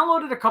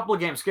downloaded a couple of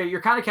games.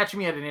 You're kind of catching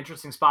me at an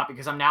interesting spot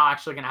because I'm now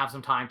actually going to have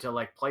some time to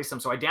like play some.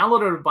 So I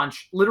downloaded a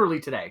bunch literally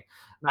today.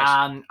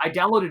 Nice. I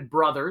downloaded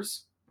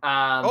Brothers,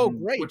 Oh,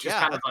 great. which is Yeah,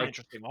 kind of that's an like,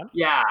 interesting one.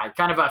 yeah,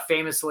 kind of a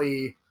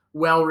famously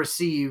well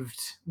received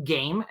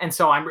game. And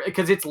so I'm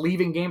because it's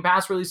leaving Game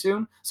Pass really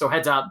soon. So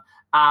heads up.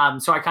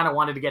 So I kind of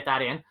wanted to get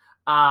that in.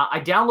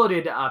 I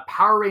downloaded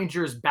Power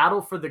Rangers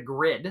Battle for the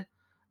Grid.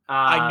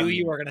 I knew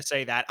you Um, were gonna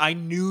say that. I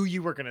knew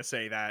you were gonna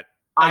say that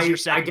as your I I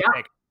second down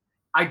pick.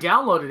 I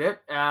downloaded it.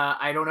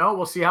 I don't know.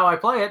 We'll see how I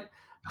play it.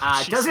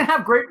 Oh, It doesn't Jesus.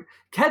 have great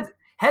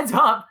heads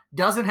up.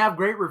 Doesn't have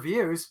great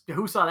reviews.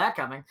 Who saw that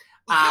coming?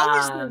 How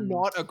is there Um,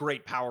 not a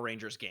great Power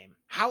Rangers game?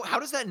 How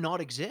does that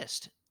not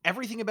exist?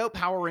 Everything about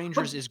Power but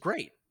Rangers is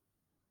great.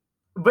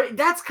 but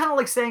that's kind of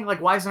like saying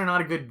like, why is there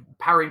not a good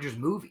Power Rangers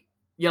movie?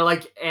 You know,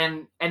 like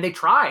and they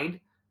tried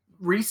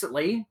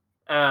recently.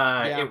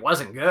 Yeah, It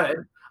wasn't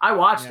good. I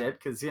watched yeah. it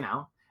because you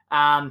know.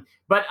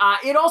 But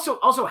it also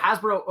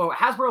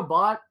Hasbro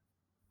bought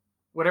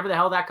whatever the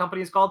hell that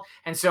company is called.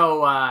 And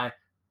so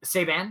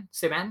Saban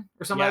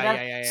or something like Yeah, yeah,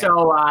 that. yeah,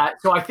 yeah.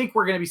 So I think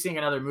we're going to be seeing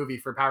another movie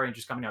for Power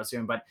Rangers coming out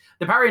soon. But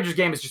the Power Rangers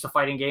game is just a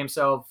fighting game,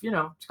 so you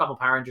know, it's a couple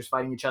Power Rangers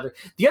fighting each other.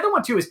 The other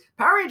one too is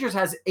Power Rangers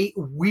has a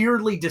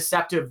weirdly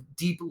deceptive,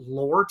 deep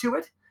lore to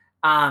it.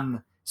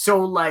 So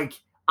like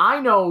I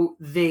know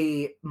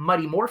the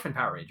Mighty Morphin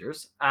Power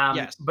Rangers,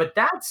 Yes. but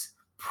that's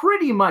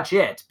pretty much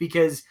it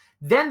because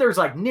then there's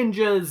like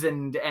ninjas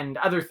and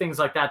other things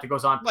like that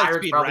goes on.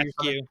 Pirates Lightspeed probably or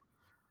something. Rescue.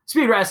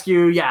 Speed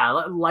Rescue, yeah,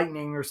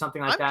 lightning or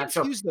something like I'm that.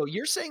 So confused though.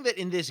 You're saying that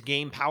in this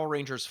game, Power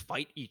Rangers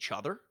fight each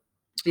other?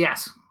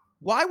 yes,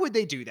 Why would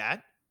they do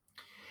that?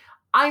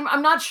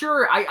 I'm not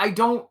sure. I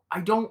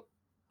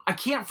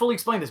can't fully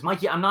explain this,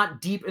 Mikey. I'm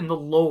not deep in the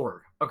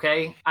lore.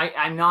 Okay,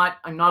 I'm not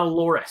a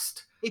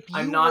lorist. If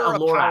I'm you not a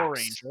were a Power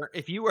Lorax.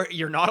 Ranger,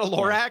 you're not a Yeah.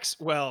 Lorax?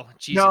 Well,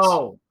 Jesus,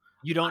 No,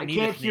 you don't I need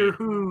can't it hear me.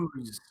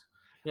 who's.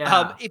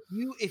 Yeah. If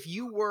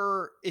you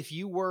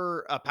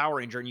were a Power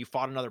Ranger and you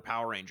fought another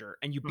Power Ranger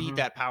and you beat Hmm.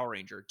 that Power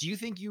Ranger, do you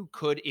think you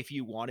could, if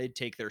you wanted,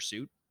 take their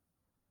suit?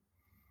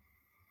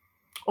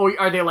 Oh,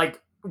 are they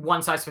like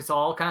one size fits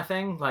all kind of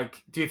thing?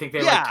 Like, do you think they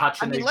like Yeah,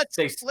 touch I and mean, they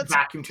let's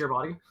vacuum to your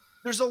body?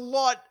 there's a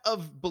lot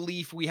of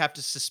belief we have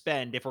to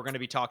suspend if we're going to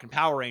be talking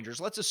Power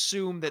Rangers. Let's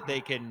assume that they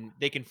can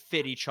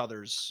fit each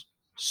other's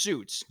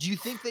suits. Do you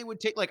think they would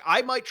take like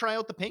I might try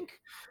out the pink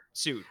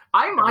suit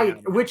I every now might,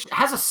 and then. which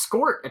has a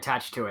skirt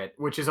attached to it,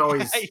 which is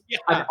always an Yeah,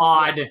 yeah.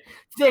 odd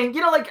thing.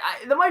 You know, like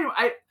the mighty.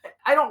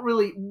 I don't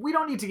really. We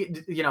don't need to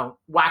get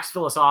wax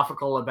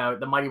philosophical about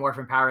the Mighty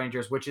Morphin Power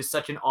Rangers, which is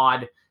such an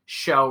odd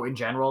show in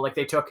general. Like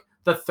they took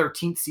the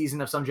 13th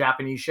season of some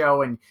Japanese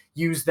show and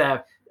used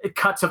the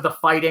cuts of the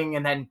fighting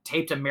and then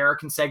taped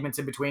American segments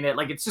in between it.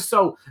 Like it's just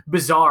so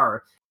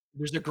bizarre.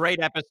 There's a great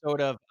episode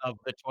of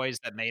The Toys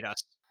That Made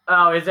Us.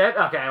 Oh, is it?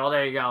 Okay, well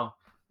there you go.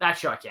 That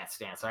show I can't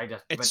stand. So I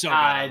just, It's but so good.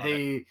 I love it.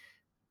 the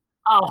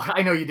Oh,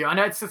 I know you do. I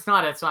know it's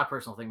not a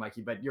personal thing,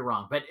 Mikey, but you're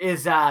wrong. But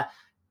is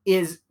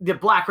the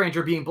Black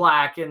Ranger being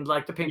black and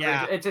like the Pink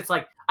Ranger? Yeah, It's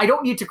like I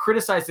don't need to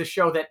criticize this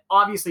show that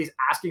obviously is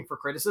asking for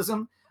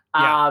criticism.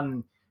 yeah.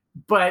 Um,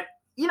 but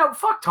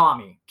fuck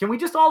Tommy. Can we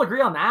just all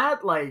agree on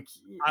that? Like,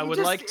 I you would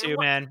just like to,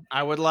 man.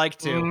 I would like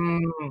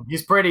to.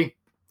 he's pretty.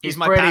 He's He's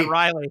my Pat pretty.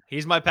 Riley.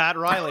 He's my Pat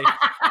Riley.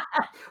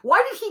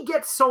 Why did he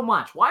get so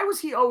much? Why was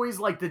he always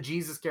like the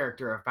Jesus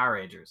character of Power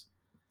Rangers?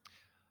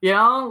 You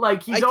know,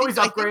 like he's always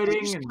I think they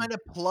upgrading just and kind of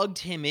plugged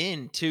him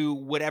in to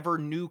whatever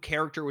new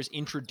character was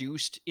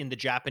introduced in the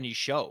Japanese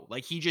show.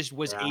 Like he just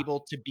was yeah, able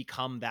to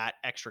become that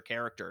extra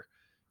character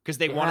because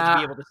they wanted to be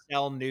yeah. able to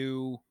sell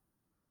new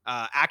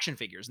action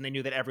figures, and they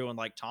knew that everyone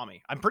liked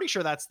Tommy. I'm pretty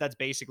sure that's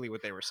basically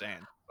what they were saying.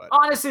 But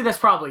Honestly, that's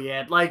probably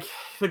it. Like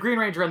the Green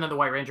Ranger and then the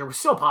White Ranger was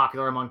so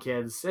popular among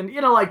kids, and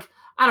like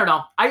I don't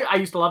know. I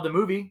used to love the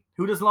movie.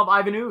 Who doesn't love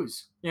Ivan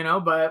Ooze?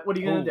 But what are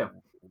you gonna do?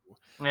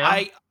 oh,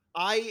 Yeah,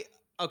 I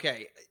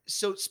okay.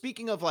 So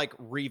speaking of like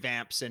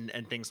revamps and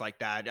things like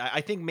that,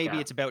 I think maybe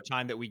yeah. it's about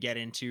time that we get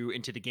into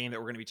the game that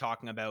we're going to be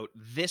talking about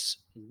this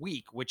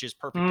week, which is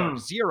Perfect Dark Hmm.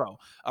 Zero,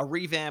 a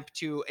revamp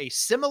to a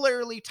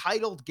similarly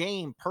titled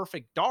game,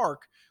 Perfect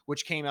Dark,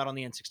 which came out on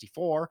the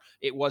N64.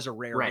 It was a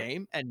Rare Right.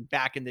 game, and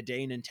back in the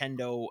day,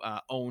 Nintendo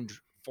owned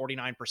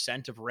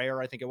 49% of Rare,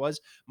 I think it was.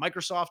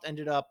 Microsoft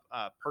ended up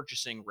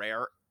purchasing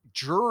Rare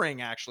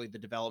during actually the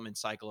development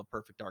cycle of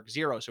Perfect Dark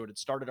Zero. So it had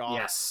started off,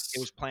 it Yes.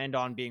 was planned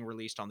on being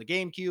released on the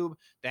GameCube,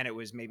 then it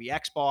was maybe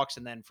Xbox,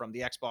 and then from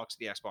the Xbox to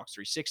the Xbox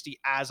 360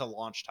 as a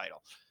launch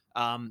title.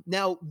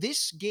 Now,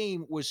 this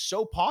game was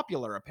so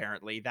popular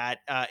apparently that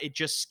it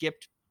just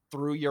skipped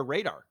through your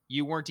radar.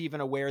 You weren't even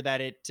aware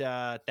that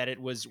it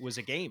was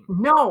a game.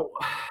 No.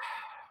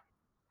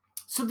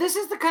 So this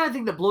is the kind of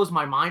thing that blows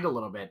my mind a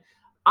little bit.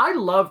 I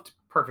loved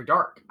Perfect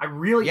Dark.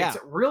 It's Yeah.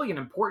 really an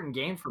important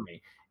game for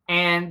me,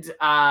 and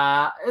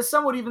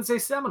some would even say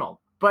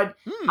seminal. But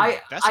Hmm.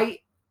 I, That's I,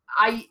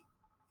 I,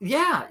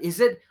 Yeah, is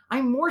it?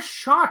 I'm more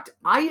shocked.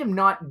 I am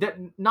not that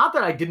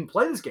I didn't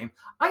play this game.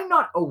 I'm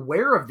not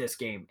aware of this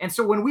game. And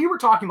so when we were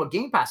talking about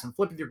Game Pass and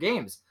flipping through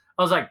games,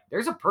 I was like,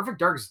 there's a Perfect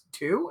Darks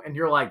 2? And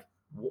you're like,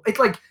 it's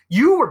like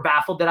you were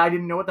baffled that I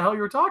didn't know what the hell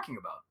you were talking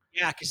about.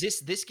 Yeah, because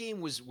this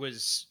game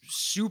was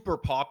super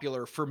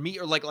popular for me,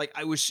 or like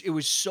I was it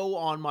was so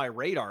on my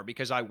radar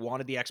because I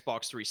wanted the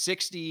Xbox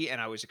 360 and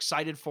I was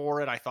excited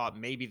for it. I thought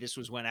maybe this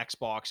was when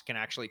Xbox can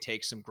actually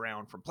take some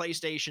ground from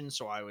PlayStation.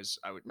 So I was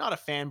not a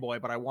fanboy,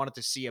 but I wanted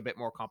to see a bit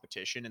more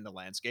competition in the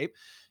landscape.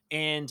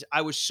 And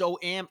I was so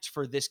amped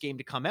for this game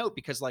to come out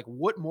because like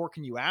what more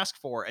can you ask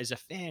for as a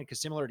fan? Because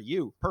similar to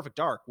you, Perfect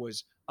Dark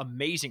was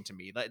amazing to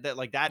me.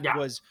 That Yeah,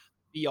 was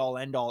be all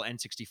end all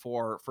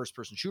N64 first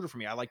person shooter for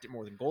me. I liked it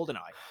more than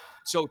GoldenEye.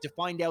 So to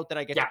find out that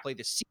I get to yeah, play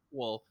the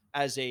sequel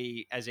as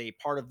a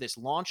part of this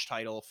launch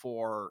title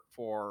for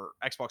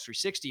Xbox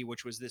 360,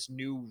 which was this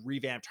new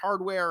revamped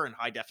hardware and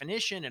high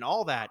definition and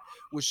all that,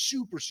 was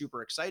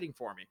super exciting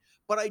for me.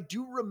 But I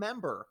do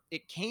remember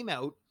it came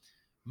out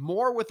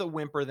more with a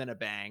whimper than a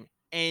bang.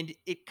 And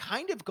it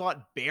kind of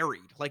got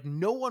buried. Like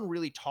no one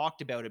really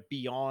talked about it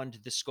beyond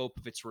the scope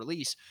of its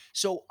release.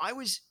 So I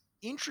was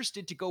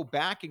interested to go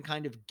back and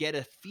kind of get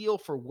a feel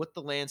for what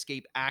the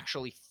landscape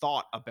actually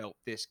thought about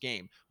this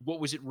game. What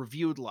was it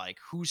reviewed like?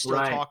 Who's still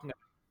right, talking about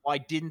it? Why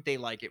didn't they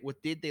like it?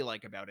 What did they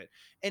like about it?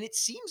 And it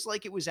seems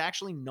like it was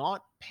actually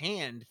not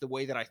panned the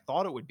way that I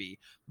thought it would be.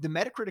 The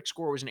Metacritic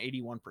score was an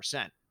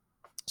 81%.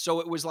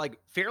 So it was like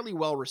fairly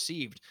well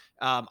received.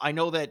 I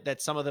know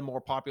that some of the more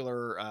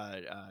popular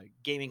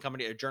gaming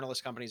company,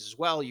 journalist companies as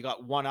well. You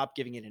got One Up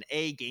giving it an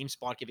A,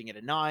 GameSpot giving it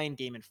a 9,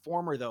 Game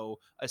Informer though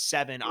a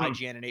 7, mm,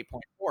 IGN an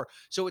 8.4.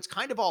 So it's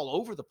kind of all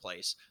over the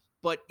place.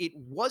 But it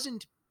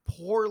wasn't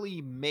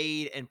poorly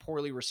made and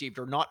poorly received,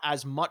 or not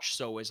as much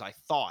so as I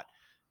thought.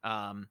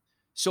 Um,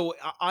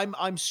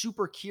 I'm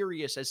super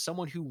curious as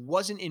someone who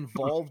wasn't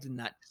involved in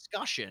that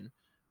discussion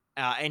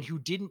and who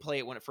didn't play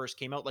it when it first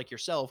came out, like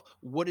yourself,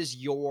 what is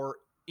your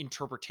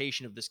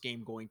interpretation of this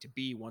game going to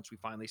be once we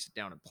finally sit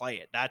down and play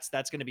it? That's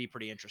going to be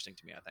pretty interesting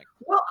to me, I think.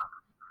 well,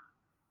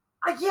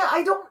 yeah,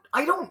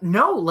 I don't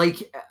know.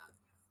 Like,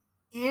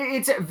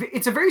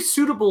 it's a very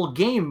suitable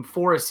game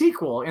for a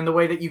sequel in the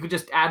way that you could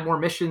just add more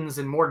missions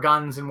and more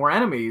guns and more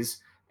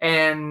enemies,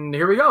 and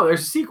here we go.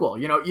 There's a sequel.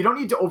 You don't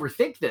need to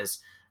overthink this.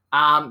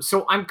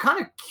 So I'm kind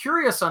of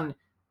curious on,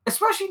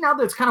 especially now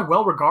that it's kind of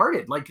well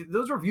regarded. Like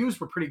those reviews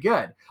were pretty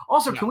good.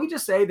 Also, Yeah. can we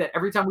just say that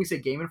every time we say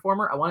Game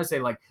Informer, I want to say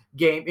like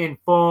Game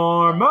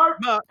Informer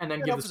Ma- and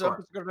then give the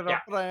score.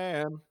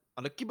 Yeah.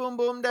 On the boom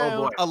boom Oh down.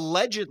 boy.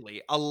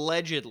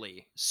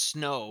 Allegedly,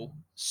 Snow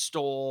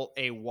stole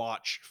a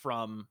watch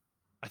from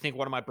I think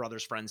one of my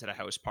brother's friends at a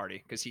house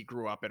party because he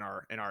grew up in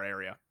our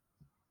area.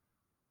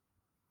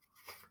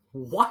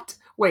 What?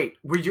 Wait,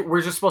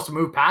 we're just supposed to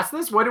move past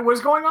this? What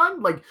is going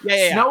on? Like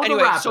Yeah. Snow the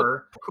Anyway, so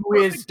rapper, who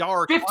Perfect is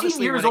Dark, 15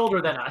 honestly, years when it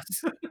older than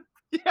us.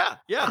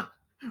 yeah.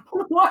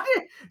 What?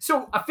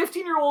 So a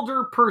 15-year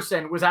older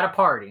person was at a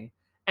party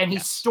and he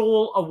Yes.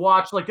 stole a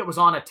watch like that was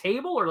on a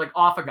table or like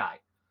off a guy.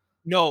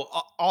 No,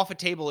 off a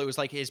table, it was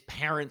like his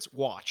parents'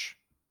 watch.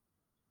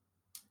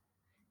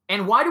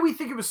 And why do we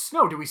think it was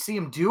Snow? Do we see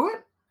him do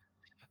it?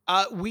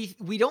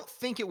 We don't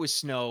think it was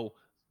Snow.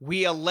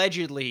 We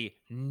allegedly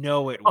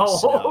know it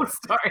was Oh, Snow.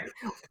 sorry.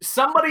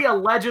 Somebody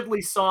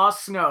allegedly saw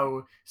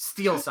Snow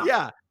steal something.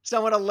 Yeah,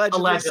 someone allegedly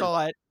Allegedly.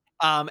 saw it.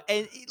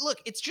 Look,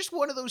 it's just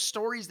one of those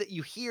stories that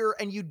you hear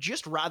and you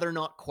just rather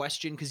not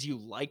question because you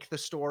like the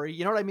story.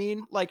 You know what I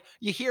mean? Like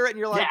you hear it and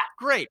you're Yeah, like,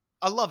 great,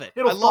 I love it.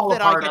 it'll I love fall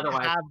that I apart get to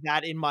otherwise. have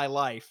that in my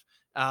life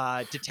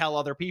to tell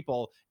other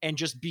people and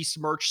just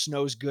besmirch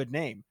Snow's good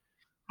name.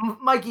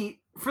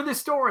 Mikey, for this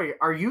story,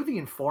 are you the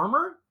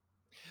informer?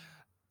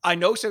 I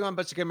know someone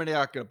but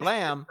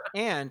blam,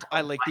 and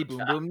I Oh like the my boom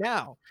god. boom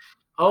now.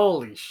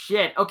 Holy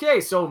shit. Okay,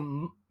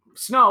 so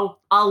Snow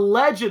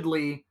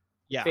allegedly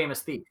Yeah.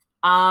 famous thief.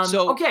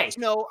 So, Okay.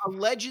 Snow,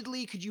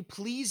 allegedly, could you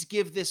please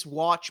give this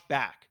watch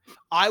back?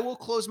 I will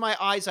close my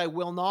eyes. I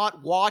will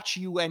not watch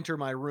you enter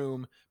my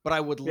room, but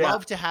I would Yeah.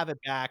 love to have it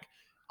back.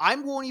 I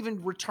won't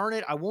even return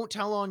it. I won't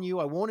tell on you.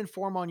 I won't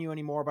inform on you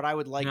anymore, but I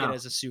would like it No.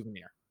 as a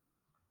souvenir.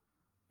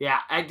 Yeah.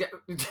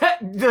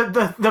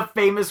 The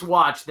famous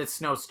watch that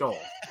Snow stole.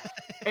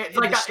 It's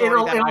In like the story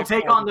it'll that it'll I've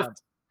take told on the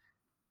once.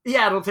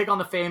 yeah, it'll take on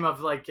the fame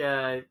of like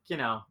a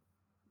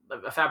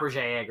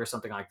Fabergé egg or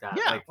something like that.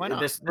 Yeah, Like why not?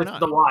 Why this not?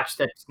 the watch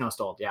that Snow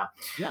stole. Yeah.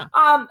 Yeah.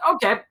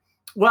 Okay.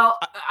 Well,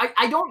 I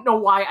I don't know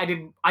why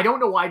I don't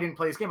know why I didn't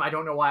play this game. I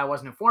don't know why I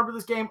wasn't informed of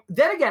this game.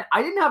 Then again,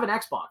 I didn't have an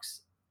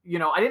Xbox.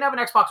 I didn't have an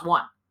Xbox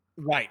One.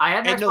 right. I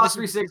had an And no, Xbox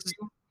 360.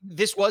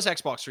 this was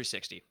Xbox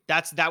 360.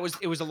 That was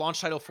it was a launch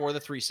title for the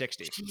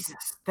 360.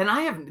 Jesus. Then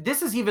I have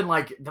this is even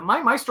like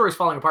my story's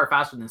falling apart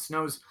faster than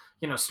Snow's,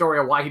 story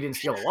of why he didn't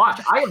steal a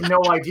watch. I have no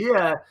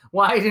idea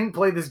why I didn't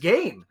play this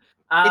game.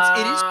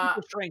 It is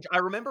super strange. I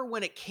remember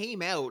when it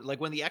came out,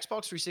 like when the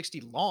Xbox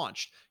 360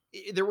 launched,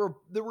 there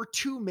were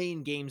two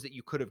main games that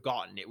you could have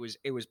gotten. It was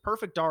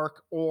Perfect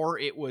Dark or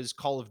it was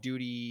Call of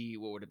Duty.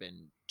 What would have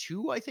been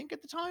 2? I think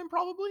at the time,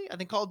 probably. I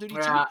think Call of Duty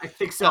 2. I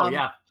think so,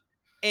 yeah.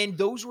 And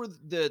those were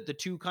the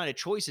two kind of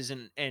choices,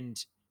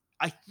 and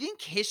I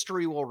think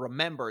history will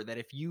remember that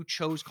if you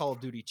chose Call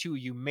of Duty 2,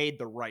 you made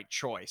the right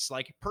choice.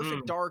 Like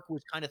Perfect Mm, Dark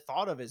was kind of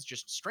thought of as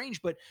just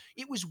strange, but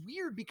it was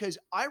weird because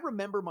I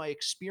remember my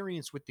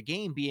experience with the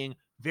game being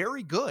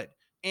very good.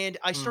 And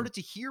I mm, started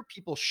to hear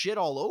people shit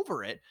all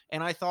over it.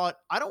 And I thought,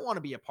 I don't want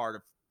to be a part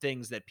of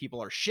things that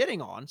people are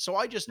shitting on. So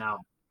I just no,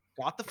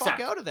 got the fuck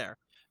except out of there.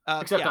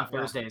 except Yeah, on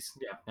well, Thursdays.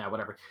 Yeah, yeah,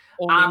 whatever.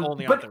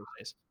 only on But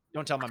Thursdays.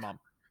 Don't tell my mom.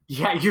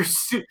 yeah,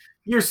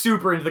 you're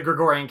super into the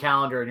Gregorian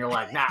calendar, and you're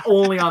like, nah,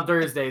 only on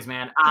Thursdays,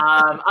 man.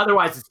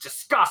 Otherwise, it's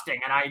disgusting,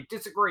 and I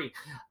disagree.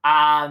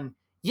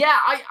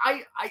 Yeah,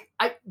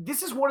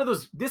 this is one of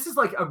those. This is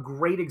like a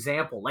great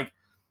example. Like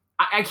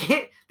I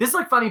can't. This is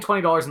like finding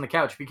 $20 on the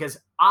couch because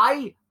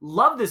I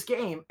love this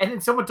game, and then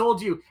someone told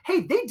you,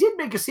 "Hey, they did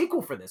make a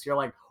sequel for this." You're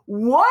like,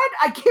 "What?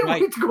 I can't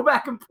Right. wait to go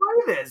back and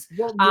play this."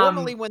 Well,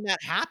 normally when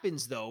that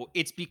happens though,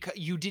 it's because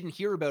you didn't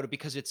hear about it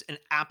because it's an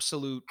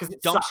absolute Because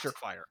it dumpster sucked.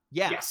 fire.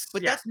 Yeah, Yes,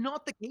 but yes, that's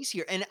not the case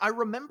here. And I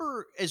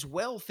remember as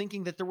well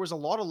thinking that there was a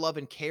lot of love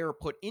and care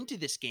put into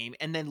this game.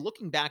 And then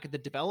looking back at the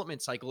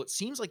development cycle, it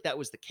seems like that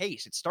was the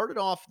case. It started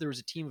off, there was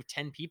a team of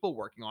 10 people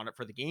working on it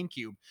for the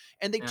GameCube,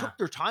 and they yeah, took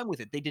their time with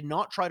it. They did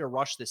not try to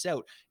rush this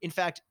out. In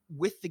fact,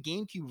 with the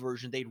GameCube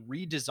version, they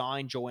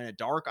redesigned Joanna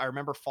Dark. I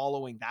remember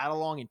following that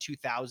along in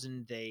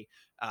 2000. They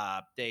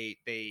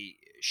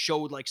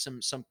showed like some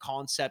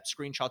concept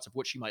screenshots of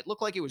what she might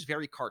look like. It was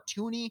very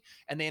cartoony,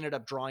 and they ended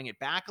up drawing it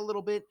back a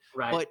little bit,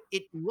 right. but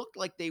it looked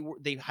like they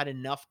had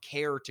enough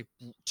care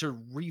to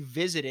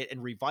revisit it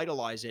and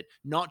revitalize it,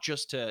 not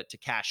just to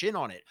cash in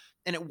on it.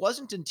 And it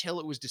wasn't until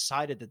it was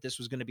decided that this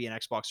was going to be an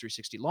Xbox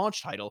 360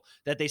 launch title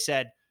that they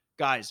said,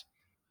 guys,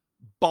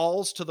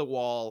 balls to the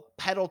wall,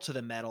 pedal to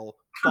the metal,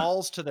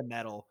 balls to the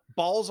metal,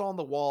 balls on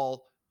the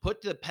wall,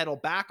 put the pedal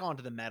back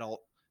onto the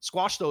metal,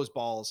 squash those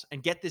balls,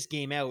 and get this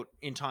game out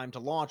in time to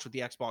launch with the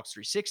Xbox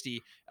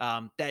 360.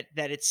 That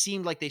it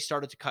seemed like they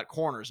started to cut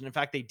corners, and in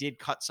fact, they did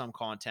cut some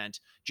content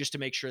just to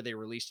make sure they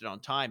released it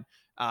on time.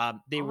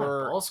 They All that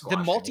were ball the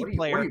squashing.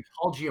 What are multiplayer. you,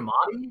 Paul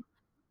Giamatti?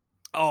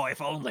 Oh,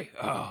 if only.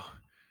 Oh,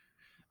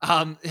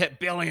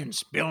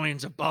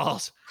 billions of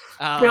balls.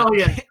 Uh,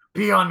 Billions,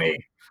 be on me.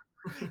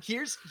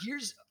 here's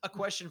a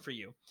question for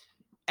you.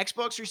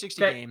 Xbox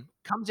 360 Okay, game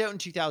comes out in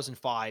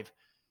 2005.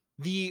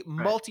 The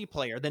right.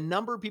 multiplayer, the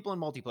number of people in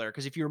multiplayer,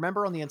 because if you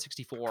remember on the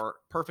N64,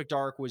 Perfect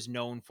Dark was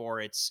known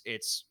for its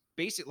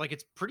basic, like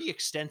its pretty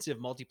extensive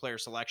multiplayer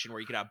selection where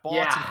you could have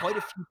bots and Yeah, quite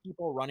a few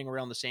people running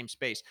around the same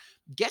space.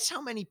 Guess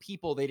how many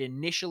people they'd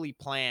initially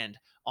planned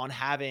on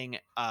having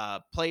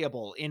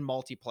playable in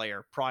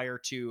multiplayer prior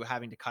to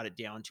having to cut it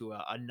down to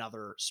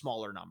another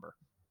smaller number?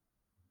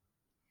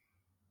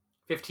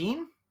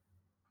 15,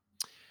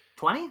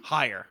 20,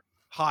 Higher,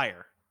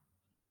 higher.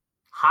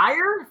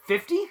 higher,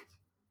 50,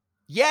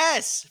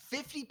 Yes,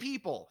 50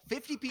 people.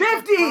 50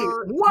 people 50.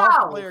 per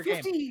Wow, multiplayer game.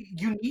 50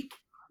 unique.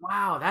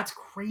 Wow, that's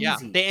Yeah,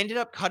 crazy. they ended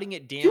up cutting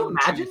it Can you down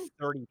to imagine?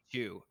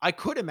 32. I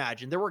could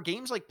imagine. There were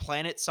games like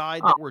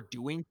PlanetSide Oh, that were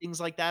doing things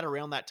like that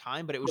around that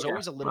time, but it was okay.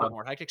 always a little bit Well,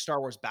 more hectic. Star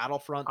Wars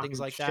Battlefront, things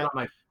fucking like shit on that.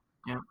 my.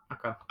 Yeah.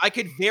 Okay. I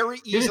could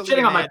very You're just easily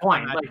shitting on my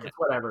point. Like imagine it. it's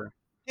whatever.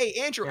 Hey,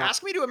 Andrew, Yeah.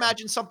 ask me to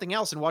imagine something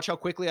else and watch how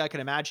quickly I can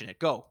imagine it.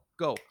 Go,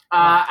 go.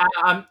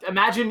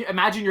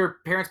 Imagine your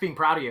parents being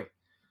proud of you.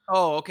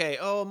 Oh, okay.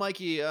 Oh,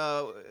 Mikey,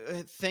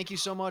 thank you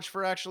so much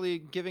for actually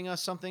giving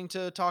us something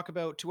to talk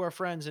about to our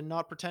friends and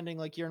not pretending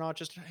like you're not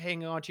just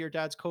hanging on to your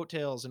dad's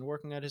coattails and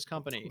working at his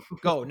company.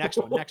 Go, next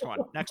one, next one,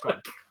 next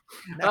one,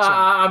 next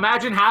one.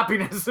 Imagine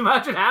happiness.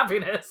 Imagine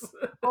happiness.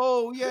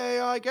 Oh, yay,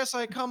 I guess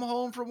I come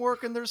home from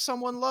work and there's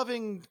someone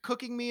loving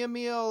cooking me a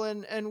meal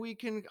and we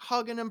can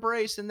hug and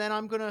embrace and then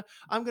I'm gonna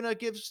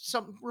give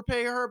some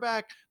repay her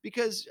back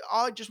because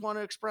I just want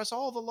to express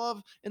all the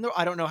love and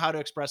I don't know how to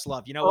express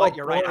love. You know what? Oh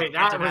You're right. I boy,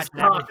 can't that was imagine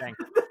tough. everything.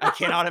 I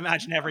cannot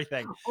imagine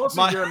everything.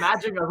 Also, My you're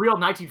imagining a real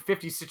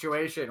 1950s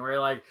situation where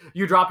like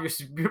you drop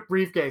your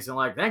briefcase and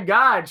like, thank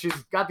God she's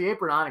got the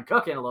apron on and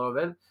cooking a little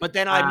bit. But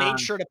then I made Um,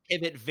 sure to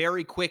pivot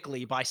very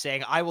quickly by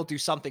saying, "I will do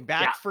something yeah,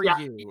 back for yeah.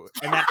 you."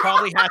 And that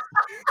probably has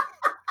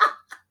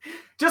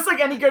Just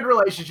like any good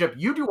relationship,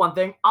 you do one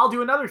thing, I'll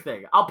do another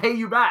thing. I'll pay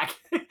you back.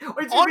 It's gonna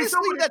be so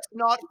honestly, funny. that's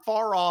not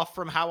far off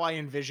from how I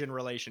envision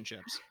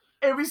relationships.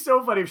 It'd be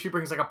so funny if she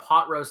brings like a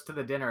pot roast to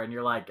the dinner and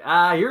you're like,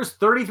 here's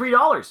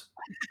 $33.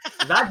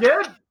 Is that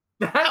good?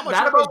 How That, much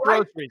that for those about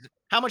right? groceries?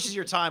 How much is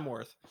your time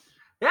worth?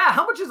 Yeah.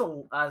 How much is a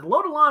load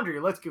of laundry?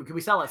 Let's go. Can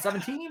we sell at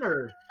 17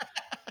 or?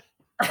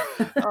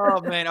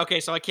 Oh, man. Okay,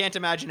 so I can't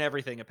imagine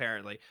everything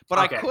apparently, but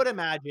I Okay. could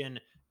imagine,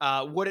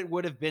 what it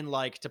would have been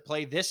like to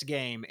play this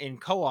game in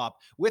co-op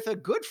with a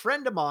good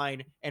friend of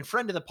mine and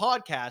friend of the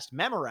podcast,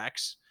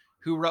 Memorex,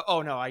 who wrote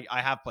oh, no, I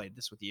have played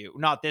this with you.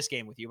 Not this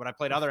game with you, but I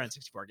played other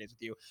N64 games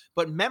with you.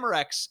 But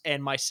Memorex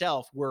and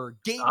myself were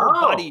gamer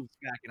Oh, buddies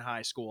back in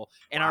high school,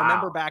 and I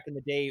remember wow. back in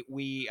the day,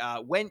 we,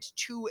 went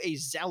to a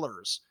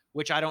Zellers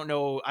which I don't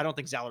know. I don't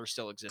think Zellers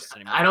still exists I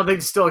anymore. don't think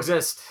it still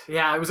exists.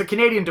 Yeah, it was a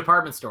Canadian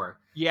department store.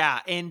 Yeah,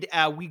 and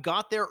we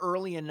got there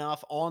early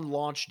enough on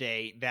launch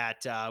day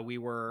that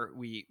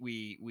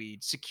we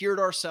secured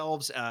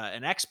ourselves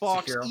an Xbox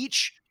Secure.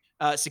 each,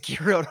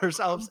 secured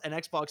ourselves an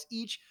Xbox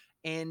each,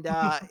 and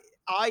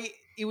I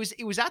it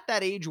was at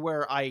that age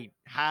where I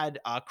had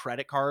a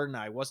credit card and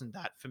I wasn't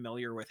that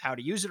familiar with how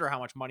to use it or how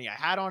much money I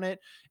had on it,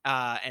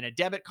 and a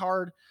debit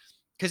card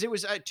because it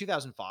was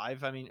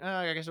 2005. I mean,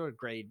 I guess it was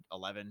grade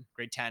 11,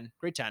 grade 10.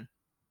 You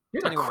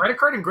had a Anyway, credit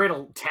card in grade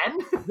 10?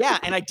 yeah,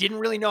 and I didn't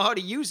really know how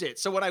to use it.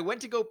 So when I went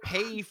to go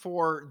pay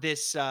for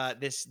this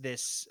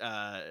Xbox,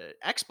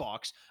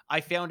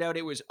 I found out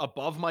it was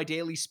above my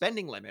daily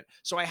spending limit.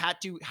 So I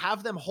had to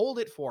have them hold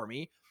it for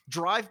me,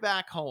 drive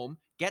back home,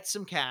 get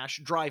some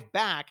cash, drive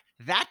back.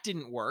 That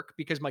didn't work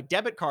because my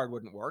debit card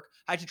wouldn't work.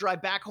 I had to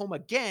drive back home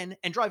again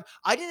and drive.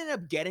 I didn't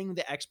end up getting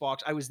the Xbox.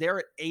 I was there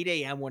at 8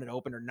 a.m. when it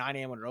opened or 9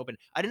 a.m. when it opened.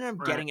 I didn't end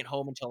up Right. getting it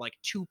home until like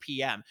 2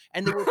 p.m.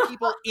 And there were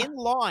people in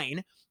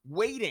line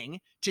waiting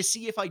to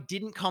see if I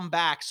didn't come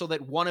back so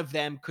that one of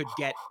them could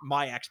get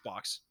my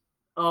Xbox.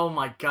 Oh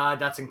my god,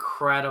 that's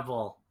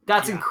incredible.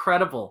 That's Yeah.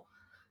 incredible.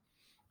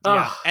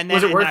 Yeah. Oh, And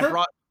was then it and worth I it?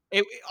 brought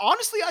it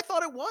honestly, I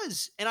thought it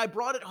was. And I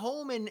brought it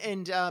home and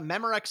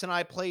Memorex and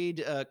I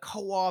played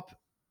co-op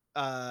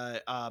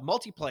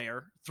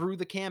multiplayer through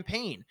the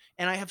campaign.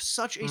 And I have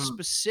such a Mm,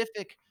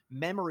 specific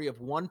memory of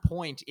one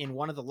point in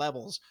one of the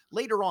levels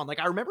later on. Like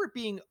I remember it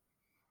being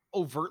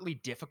overtly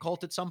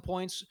difficult at some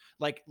points.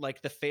 Like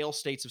the fail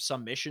states of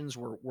some missions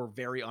were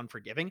very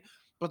unforgiving.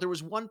 But there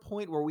was one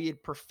point where we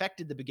had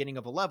perfected the beginning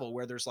of a level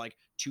where there's like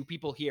two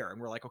people here,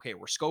 and we're like, okay,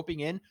 we're scoping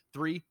in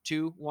 3,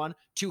 2, 1,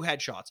 two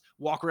headshots.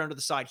 Walk around to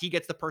the side. He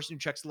gets the person who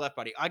checks the left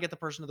body. I get the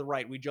person to the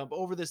right. We jump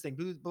over this thing.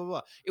 Blah, blah,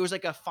 blah. It was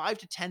like a 5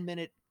 to 10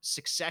 minute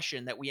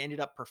succession that we ended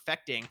up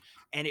perfecting,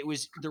 and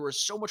there was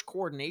so much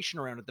coordination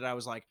around it that I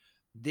was like,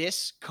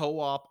 this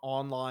co-op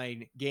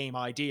online game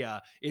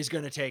idea is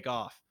going to take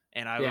off,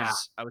 and yeah.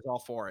 I was all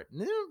for it.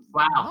 No,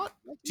 Wow. not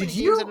too Did many games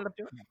you, ended up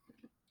doing that.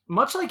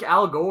 much like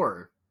Al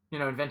Gore,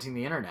 inventing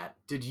the internet,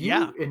 did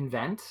Yeah, you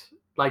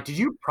did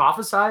you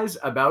prophesize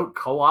about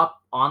co-op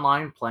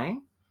online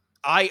playing?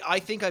 I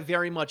think I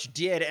very much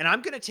did, and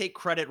I'm going to take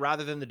credit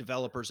rather than the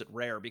developers at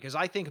Rare because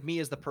I think me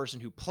as the person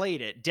who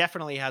played it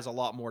definitely has a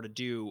lot more to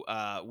do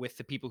with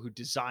the people who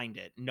designed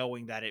it,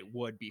 knowing that it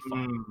would be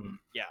fun. Mm.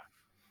 Yeah.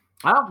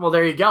 Oh, well,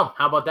 there you go.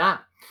 How about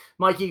that,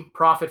 Mikey?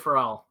 Profit for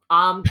all.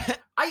 I'm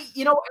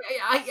gonna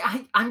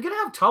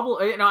have trouble.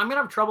 I'm gonna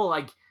have trouble.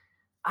 Like,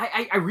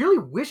 I really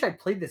wish I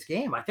played this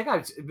game. I think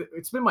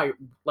it's been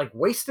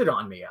wasted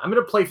on me. I'm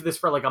gonna play for this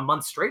for like a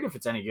month straight if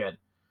it's any good.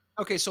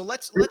 Okay, so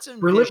let's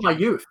Relive my envision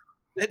youth.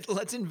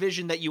 let's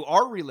envision that you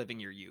are reliving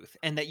your youth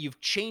and that you've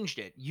changed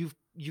it. You've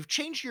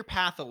changed your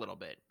path a little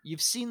bit.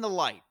 You've seen the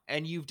light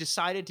and you've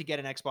decided to get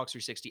an Xbox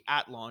 360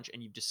 at launch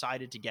and you've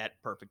decided to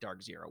get Perfect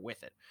Dark Zero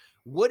with it.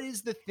 What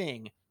is the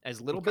thing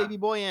as little Okay. baby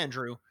boy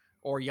Andrew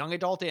or young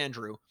adult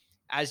Andrew,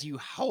 as you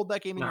hold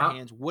that game in your Uh-huh.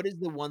 hands, what is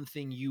the one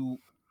thing you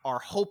are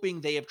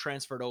hoping they have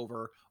transferred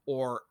over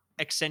or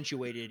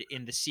accentuated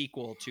in the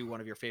sequel to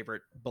one of your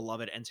favorite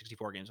beloved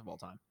N64 games of all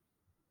time?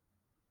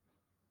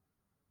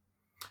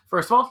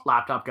 First of all,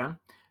 laptop gun.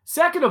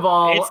 Second of It's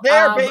all,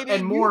 there, baby.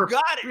 and You more,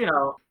 got it. you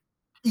know,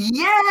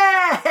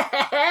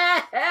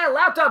 yeah,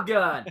 laptop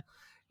gun.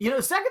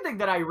 The second thing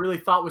that I really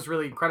thought was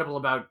really incredible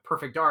about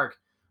Perfect Dark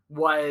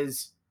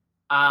was,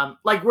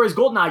 whereas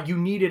GoldenEye, you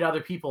needed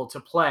other people to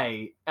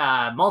play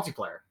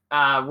multiplayer.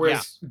 Yeah.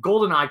 Whereas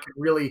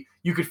GoldenEye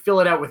you could fill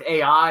it out with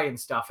AI and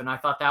stuff. And I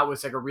thought that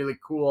was like a really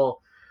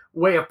cool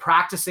way of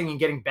practicing and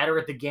getting better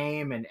at the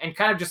game and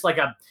kind of just like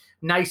a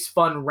nice,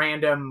 fun,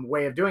 random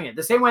way of doing it.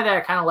 The same way that I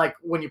kind of like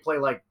when you play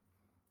like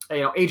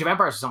Age of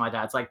Empires or something like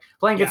that. It's like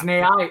playing against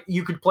Yeah. an AI,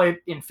 you could play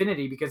it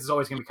infinity because it's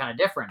always going to be kind of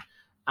different.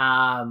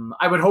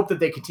 I would hope that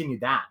they continue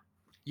that.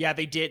 Yeah,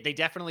 they did. They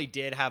definitely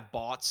did have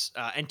bots.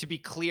 And to be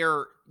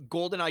clear,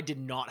 GoldenEye did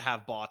not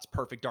have bots.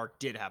 Perfect Dark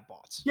did have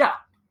bots. Yeah.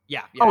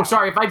 Yeah, Oh, yeah,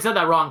 sorry if I said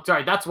that wrong.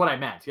 Sorry, that's what I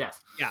meant. Yes.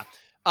 yeah.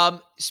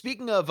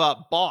 Speaking of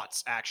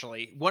bots,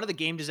 actually, one of the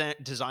game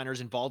designers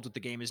involved with the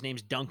game, his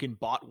name's Duncan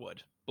Botwood.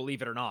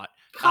 Believe it or not.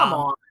 Come Um,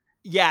 on.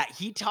 yeah,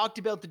 he talked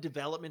about the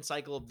development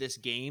cycle of this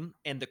game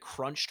and the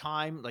crunch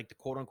time, like the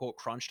quote unquote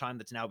crunch time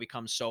that's now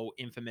become so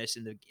infamous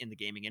in the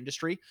gaming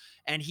industry.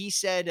 And he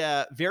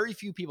said, very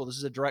few people. This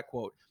is a direct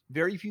quote.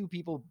 Very few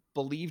people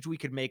believed we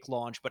could make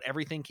launch, but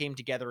everything came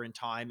together in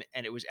time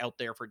and it was out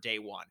there for day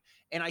one.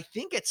 And I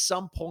think at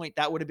some point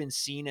that would have been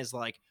seen as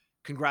like,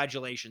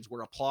 congratulations,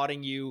 we're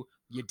applauding you.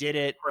 You did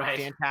it. Right.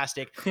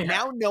 Fantastic. Yeah.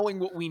 Now, knowing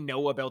what we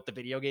know about the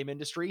video game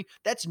industry,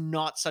 that's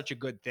not such a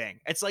good thing.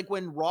 It's like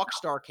when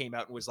Rockstar came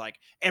out and was like,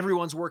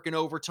 everyone's working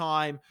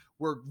overtime.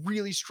 We're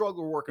really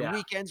struggling. We're working Yeah.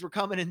 weekends. We're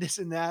coming in this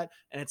and that.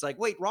 And it's like,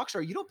 wait,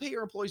 Rockstar, you don't pay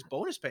your employees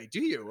bonus pay,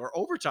 do you? Or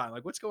overtime?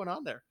 Like, what's going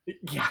on there?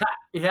 Yeah.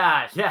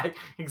 Yeah.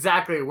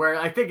 Exactly. Where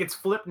I think it's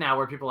flipped now,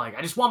 where people are like,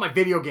 I just want my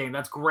video game.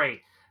 That's great.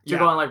 To Yeah.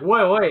 going like,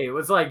 wait. It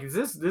was like, is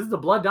this the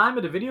blood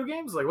diamond of video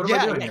games? Like, what am I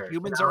Yeah. doing Yeah. here?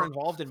 Humans are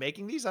involved in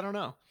making these. I don't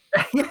know.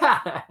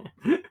 Yeah.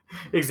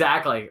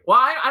 Exactly. Well,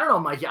 I don't know,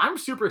 Mikey. I'm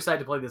super excited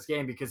to play this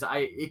game because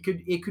it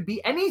could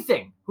be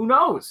anything. Who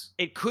knows?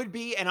 It could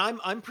be, and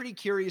I'm pretty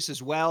curious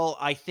as well.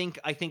 I think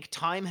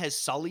time has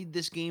sullied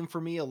this game for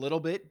me a little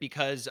bit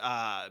because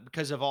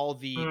of all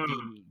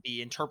Mm,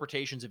 the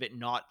interpretations of it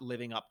not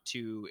living up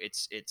to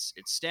its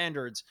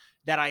standards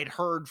that I had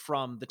heard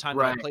from the time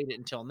that I right. played it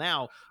until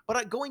now.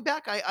 But going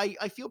back,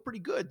 I feel pretty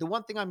good. The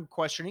one thing I'm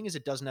questioning is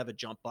it doesn't have a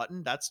jump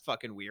button. That's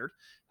fucking weird.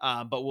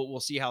 But we'll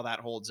see how that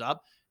holds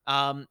up.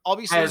 That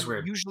Obviously, is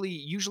weird.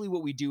 usually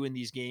what we do in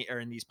these game or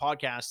in these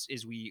podcasts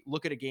is we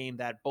look at a game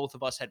that both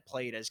of us had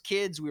played as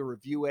kids, we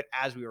review it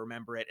as we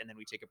remember it, and then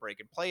we take a break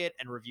and play it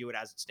and review it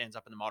as it stands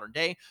up in the modern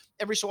day.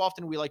 Every so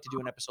often we like to do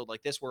an episode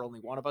like this where only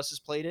one of us has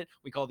played it.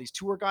 We call these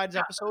tour guides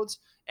episodes,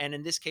 and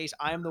in this case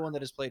I am the one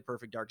that has played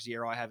Perfect Dark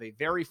Zero. I have a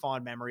very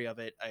fond memory of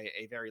it,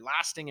 a very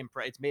lasting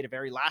it's made a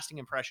very lasting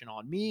impression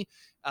on me,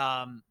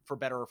 for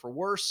better or for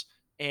worse.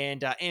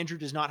 And Andrew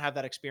does not have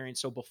that experience.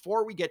 So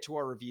before we get to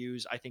our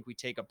reviews, I think we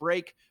take a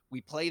break,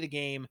 we play the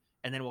game,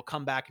 and then we'll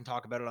come back and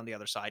talk about it on the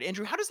other side.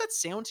 Andrew, how does that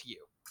sound to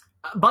you?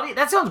 Buddy,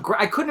 that sounds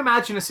great. I couldn't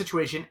imagine a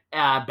situation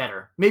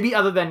better. Maybe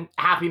other than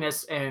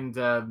happiness and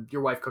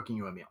your wife cooking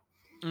you a meal.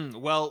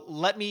 Well,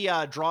 let me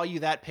draw you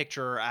that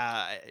picture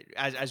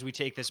as we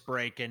take this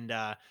break, and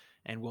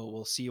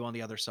we'll see you on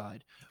the other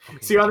side. Okay,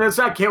 See you on so the other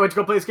side. Can't wait to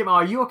go play this game. Oh,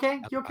 are you okay?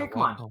 You I okay? Come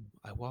walk on. home.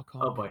 I walk Oh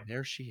home, boy. and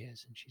there she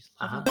is, and she's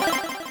loving life.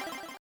 Uh-huh.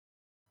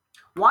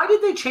 Why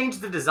did they change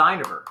the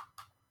design of her?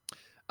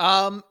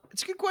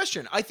 It's a good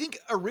question. I think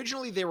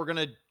originally they were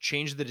gonna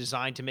change the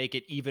design to make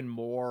it even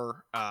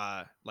more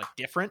like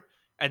different,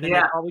 and then they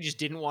Yeah. probably just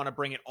didn't want to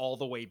bring it all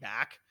the way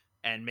back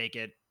and make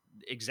it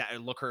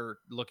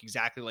look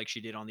exactly like she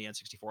did on the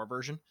N64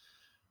 version.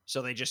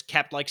 So they just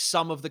kept like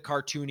some of the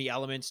cartoony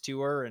elements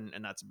to her, and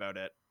that's about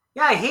it.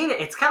 Yeah, I hate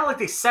it. It's kind of like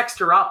they sexed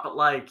her up, but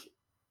like,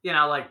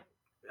 like,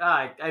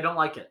 I don't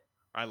like it.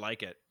 I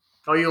like it.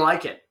 Oh, you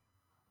like it?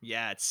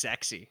 Yeah, it's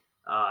sexy.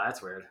 Oh,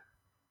 that's weird.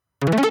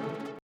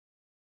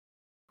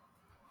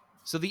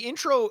 So the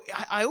intro,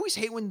 I always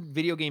hate when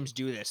video games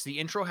do this. The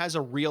intro has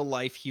a real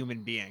life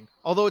human being,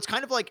 although it's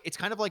kind of like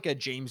a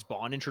James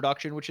Bond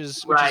introduction, which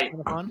is Right. kind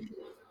of fun.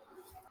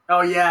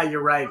 Oh, yeah,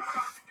 you're right.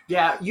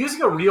 Yeah,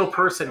 using a real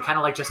person kind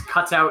of like just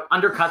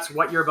undercuts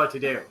what you're about to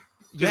do.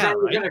 Because then Yeah,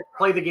 you're right. going to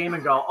play the game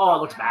and go, oh, it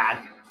looks bad.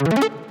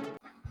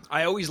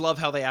 I always love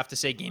how they have to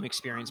say game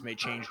experience may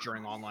change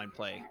during online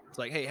play. It's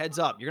like, hey, heads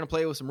up, you're gonna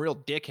play with some real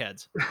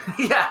dickheads.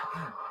 Yeah.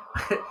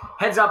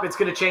 Heads up, it's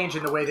going to change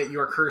in the way that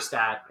you're cursed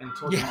at and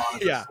told your Yeah,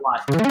 mom is a yeah.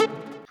 slut.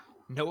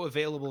 No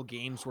available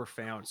games were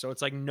found, so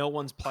it's like no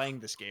one's playing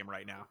this game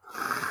right now.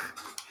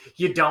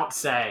 You don't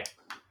say.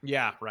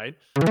 Yeah, right.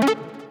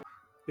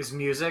 His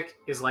music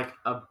is like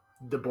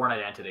the Born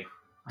Identity.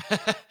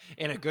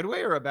 In a good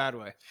way or a bad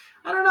way?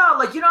 I don't know,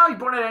 like how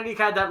Born Identity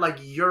had that like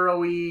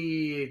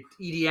Euro-y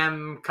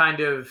EDM kind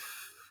of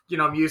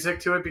music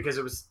to it because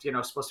it was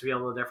supposed to be a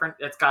little different.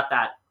 It's got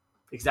that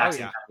Oh exact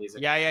same yeah, kind of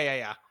music.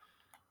 yeah.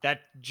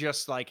 That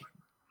just like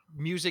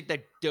music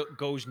that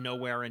goes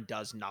nowhere and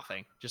does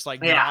nothing, just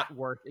like Yeah, not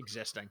worth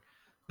existing.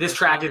 this Just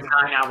track is anything.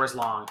 9 hours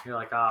long. You're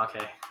like, oh,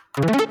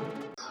 okay.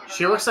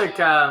 She looks like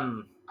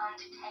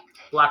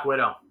Black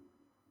Widow.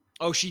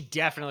 Oh, she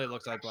definitely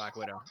looks like Black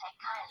Widow.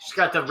 She's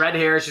got the red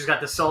hair. She's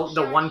got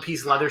the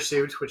one-piece leather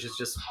suit, which is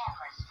just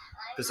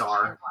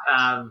bizarre.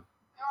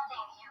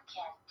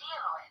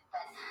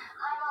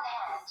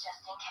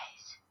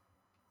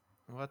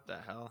 What the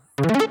hell?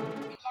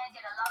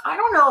 I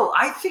don't know.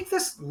 I think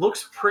this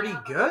looks pretty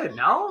good.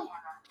 No.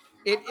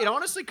 It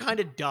honestly kind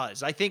of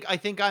does. I think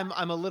I'm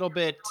a little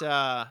bit.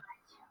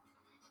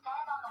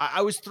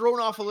 I was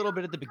thrown off a little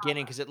bit at the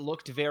beginning because it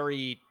looked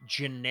very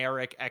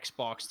generic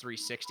Xbox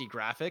 360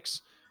 graphics.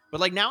 But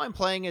like now I'm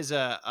playing as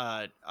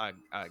a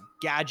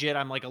gadget.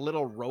 I'm like a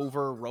little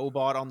rover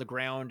robot on the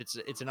ground.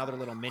 It's another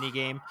little mini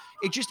game.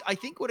 It just I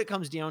think what it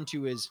comes down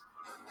to is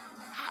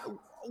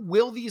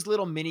will these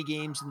little mini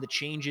games and the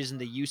changes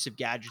and the use of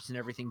gadgets and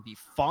everything be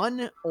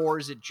fun, or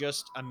is it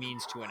just a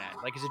means to an end?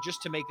 Like, is it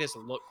just to make this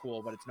look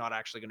cool, but it's not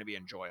actually going to be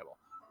enjoyable?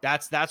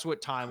 That's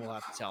what time will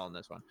have to tell on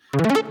this one.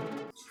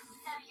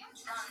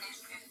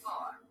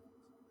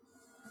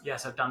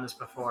 Yes, I've done this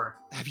before.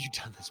 Have you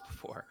done this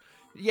before?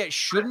 Yeah,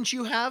 shouldn't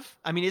you have?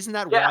 I mean, isn't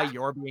that why Yeah.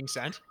 you're being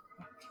sent?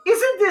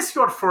 Isn't this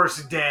your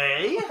first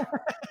day?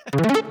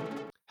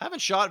 Haven't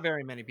shot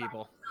very many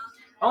people.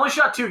 Only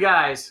shot 2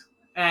 guys,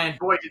 and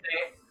boy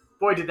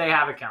did they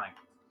have it coming.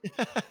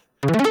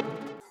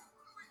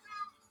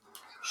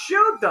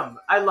 Shoot them!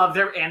 I love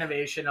their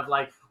animation of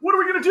like, what are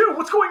we gonna do?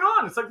 What's going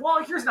on? It's like,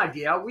 well, here's an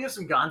idea. We have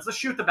some guns. Let's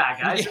shoot the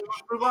bad guys and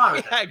move on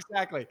with Yeah, it.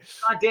 exactly.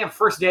 God damn,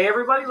 first day,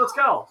 everybody. Let's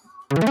go.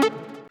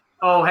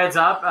 Oh, heads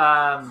up.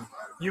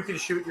 You can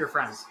shoot your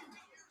friends.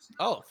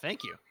 Oh,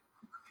 thank you.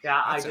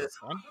 Yeah, That sounds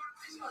fun.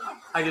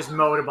 I just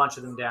mowed a bunch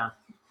of them down.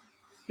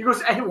 He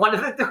goes, and one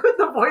of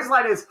the voice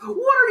line is,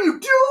 "What are you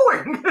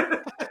doing?"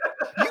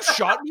 You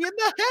shot me in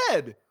the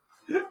head.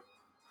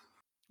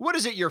 What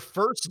is it? Your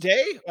first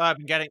day? I've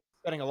been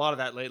getting a lot of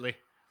that lately.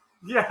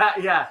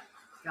 Yeah.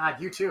 God,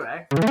 you too,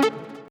 eh?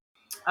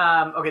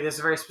 Okay, this is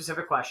a very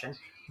specific question,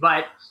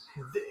 but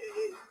the,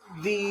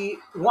 the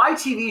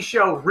YTV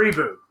show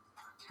reboot.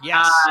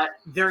 Yes.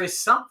 There is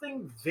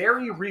something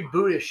very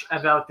rebootish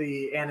about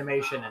the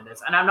animation in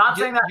this, and I'm not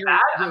saying that bad.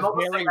 You're I'm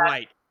almost saying very that.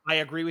 right. I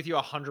agree with you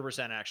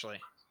 100% actually.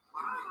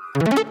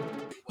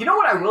 You know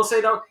what I will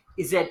say though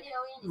is that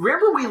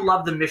remember we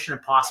loved the Mission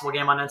Impossible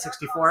game on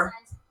N64.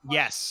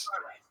 Yes.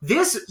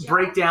 This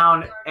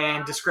breakdown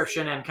and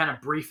description and kind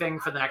of briefing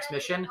for the next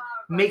mission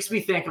makes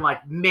me think,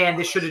 like, man,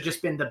 this should have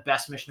just been the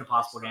best Mission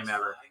Impossible game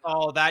ever.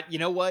 Oh, that you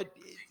know what?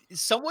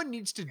 Someone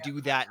needs to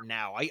do that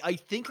now. I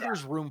think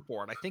there's room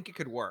for it. I think it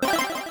could work.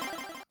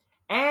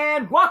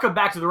 And welcome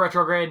back to the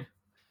Retrograde.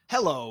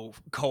 Hello,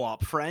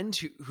 co-op friend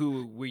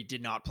who we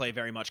did not play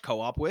very much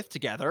co-op with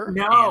together,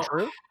 No,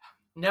 Andrew.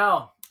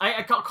 no,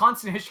 I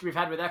constant history we've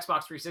had with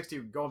Xbox 360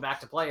 going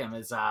back to play him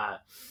is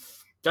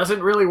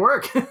doesn't really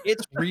work.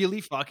 It's really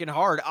fucking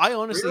hard. I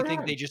honestly Really think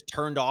hard. they just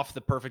turned off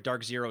the Perfect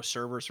Dark Zero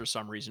servers for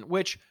some reason,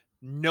 which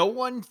no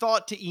one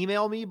thought to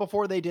email me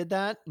before they did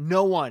that.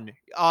 No one.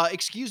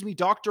 Excuse me,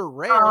 Dr.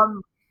 Rare.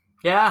 Um,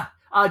 yeah,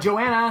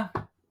 Joanna,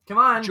 come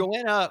on.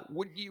 Joanna,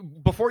 would you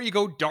before you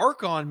go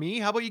dark on me,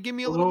 how about you give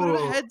me a little bit of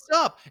a Ooh, heads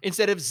up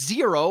instead of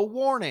zero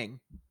warning?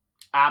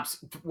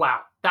 wow,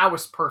 that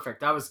was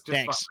perfect. That was just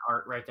fucking Thanks.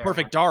 art right there, man.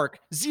 Perfect Dark,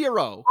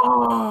 zero.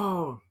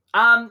 Oh,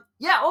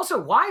 yeah. Also,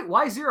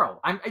 why zero?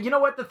 You know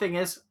what the thing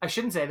is? I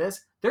shouldn't say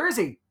this. There is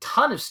a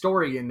ton of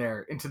story in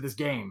there into this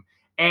game,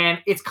 and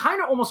it's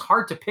kind of almost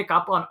hard to pick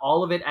up on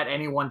all of it at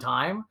any one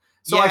time.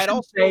 So I Yeah,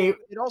 should say,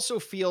 it also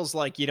feels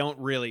like you don't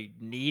really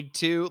need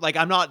to. Like,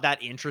 I'm not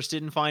that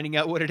interested in finding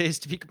out what it is,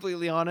 to be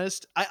completely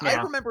honest. I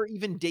yeah, remember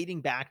even dating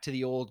back to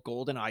the old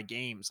GoldenEye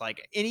games,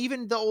 like, and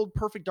even the old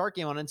Perfect Dark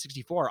game on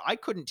N64. I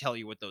couldn't tell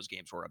you what those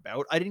games were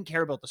about. I didn't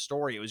care about the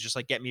story. It was just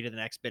like, get me to the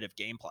next bit of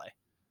gameplay.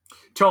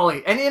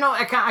 totally. And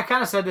I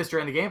kind of said this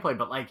during the gameplay,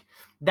 but like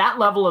that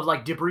level of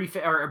like debrief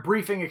or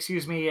briefing,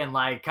 excuse me, and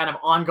like kind of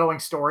ongoing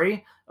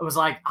story, it was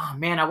like, oh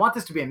man, I want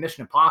this to be a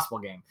Mission Impossible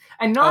game,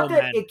 and not Oh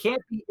that man, it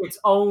can't be its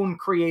own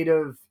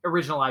creative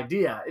original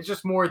idea. It's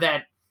just more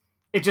that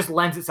it just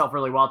lends itself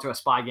really well to a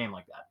spy game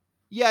like that.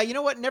 yeah, you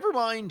know what? Never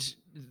mind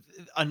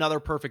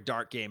another Perfect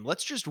Dark game.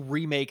 Let's just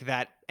remake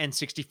that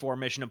N64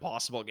 Mission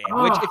Impossible game,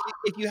 which Oh,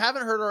 if you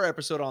haven't heard our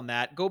episode on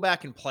that, go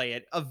back and play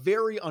it. A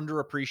very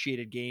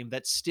underappreciated game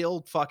that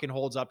still fucking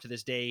holds up to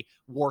this day,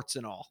 warts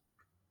and all.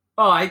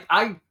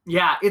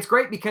 yeah, it's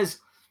great because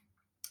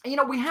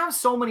we have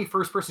so many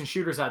first person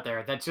shooters out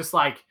there that just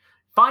like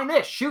find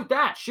this, shoot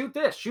that, shoot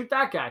this, shoot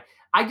that guy.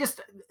 I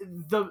just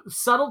the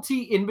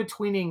subtlety in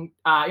between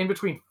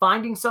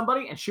finding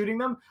somebody and shooting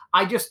them.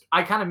 I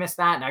kind of miss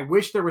that, and I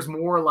wish there was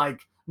more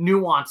like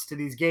nuance to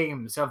these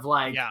games of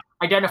like Yeah.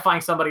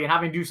 identifying somebody and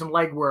having to do some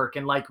legwork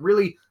and like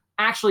really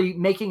actually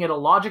making it a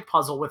logic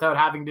puzzle without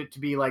having to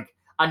be like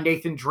a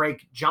Nathan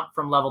Drake jump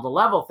from level to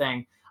level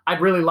thing.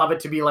 I'd really love it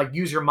to be like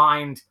use your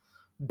mind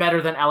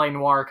better than LA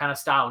Noir kind of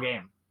style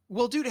game.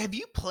 Well, dude, have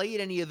you played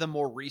any of the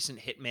more recent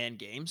Hitman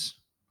games?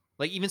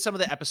 Like even some of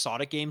the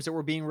episodic games that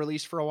were being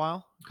released for a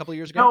while, a couple of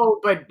years ago? No,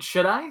 but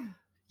should I?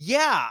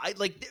 Yeah, I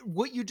like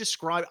what you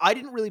described. I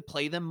didn't really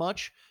play them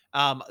much.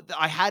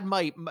 I had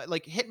my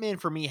like Hitman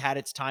for me had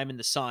its time in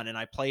the sun, and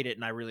I played it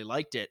and I really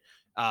liked it.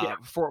 Yeah.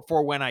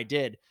 For when I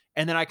did,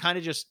 and then I kind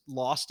of just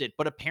lost it.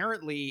 But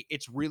apparently,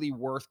 it's really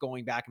worth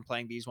going back and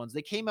playing these ones.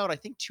 They came out, I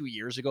think, 2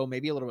 years ago,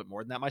 maybe a little bit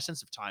more than that. My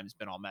sense of time has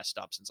been all messed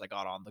up since I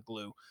got on the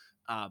glue.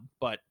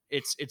 But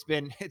it's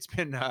been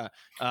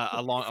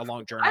a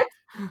long journey. I,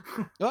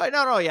 No,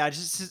 no, yeah,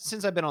 just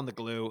since I've been on the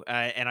glue,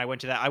 and I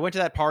went to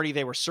that party.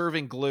 They were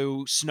serving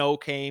glue. Snow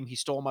came. He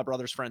stole my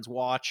brother's friend's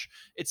watch.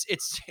 It's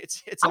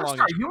a I'm long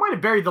sorry, and you might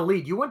have buried the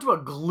lead. You went to a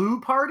glue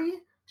party?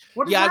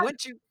 What is yeah, that?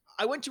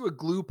 I went to a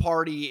glue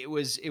party. It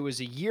was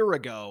a year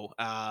ago.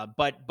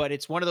 But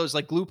it's one of those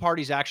like glue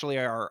parties actually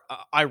are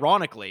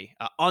ironically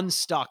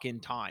unstuck in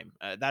time.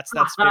 That's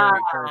very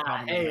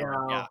common to be Hey,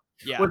 known. Yeah,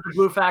 yeah. was the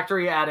glue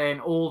factory at an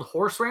old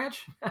horse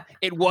ranch?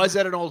 It was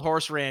at an old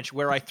horse ranch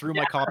where I threw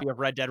my copy of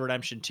Red Dead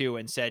Redemption 2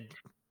 and said,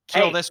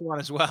 "Kill Hey, this one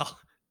as well."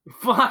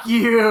 fuck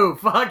you.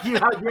 Fuck you.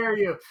 How dare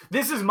you?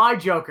 This is my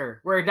Joker,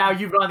 where now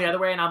you've gone the other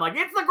way, and I'm like,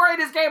 it's the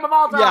greatest game of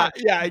all Yeah, time.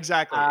 yeah,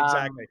 exactly, Um,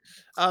 exactly.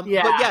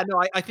 yeah. But yeah,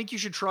 no, I think you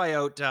should try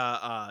out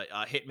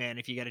Hitman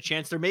if you get a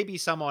chance. There may be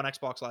some on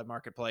Xbox Live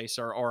Marketplace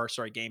or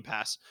sorry, Game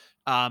Pass.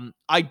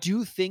 I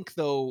do think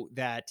though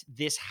that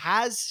this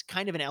has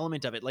kind of an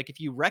element of it. Like if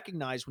you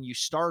recognize when you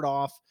start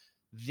off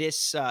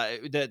this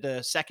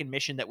the second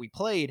mission that we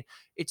played,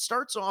 it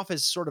starts off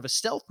as sort of a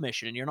stealth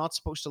mission, and you're not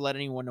supposed to let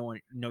anyone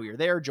know you're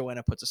there.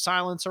 Joanna puts a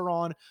silencer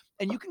on,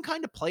 and you can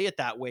kind of play it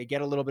that way,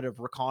 get a little bit of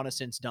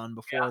reconnaissance done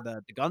before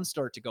the guns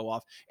start to go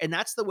off. And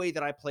that's the way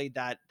that I played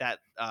that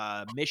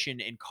mission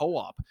in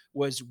co-op.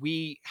 Was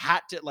we had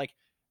to like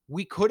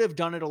we could have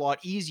done it a lot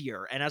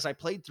easier. And as I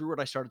played through it,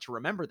 I started to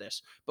remember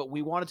this, but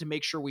we wanted to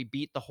make sure we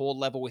beat the whole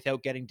level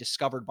without getting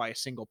discovered by a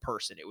single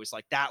person. It was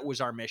like that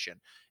was our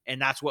mission.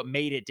 And that's what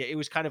made it. It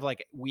was kind of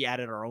like we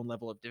added our own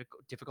level of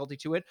difficulty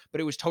to it,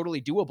 but it was totally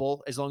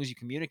doable as long as you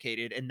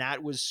communicated. And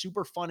that was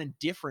super fun and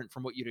different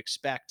from what you'd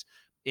expect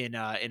in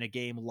a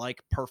game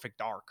like Perfect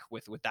Dark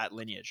with that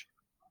lineage.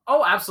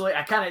 Oh, absolutely.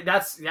 I kind of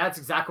that's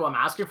exactly what I'm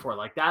asking for.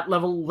 Like that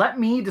level, let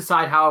me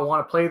decide how I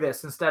want to play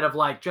this instead of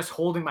like just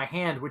holding my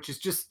hand, which is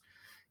just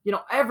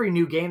every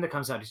new game that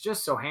comes out is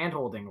just so hand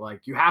holding.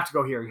 Like you have to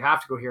go here, you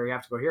have to go here, you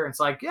have to go here. And it's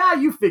like, yeah,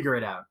 you figure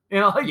it out.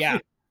 Like Yeah. you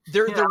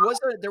There know,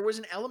 there was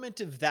an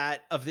element of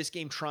that of this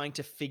game trying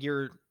to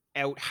figure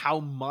out how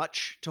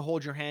much to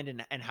hold your hand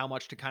and how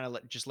much to kinda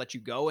let you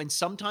go, and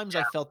sometimes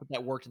I felt that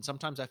that worked, and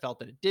sometimes I felt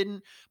that it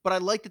didn't, but I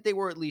like that they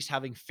were at least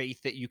having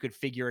faith that you could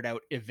figure it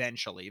out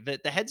eventually.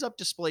 The heads up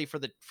display for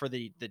the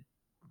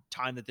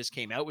time that this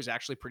came out was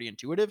actually pretty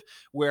intuitive,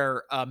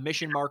 where a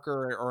mission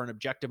marker or an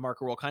objective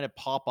marker will kind of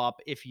pop up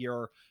if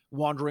you're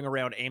wandering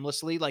around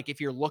aimlessly. Like if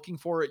you're looking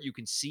for it, you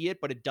can see it,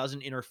 but it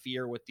doesn't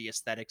interfere with the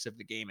aesthetics of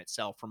the game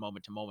itself from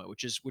moment to moment,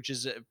 which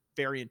is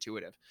very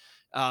intuitive.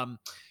 Um,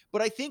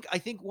 but I think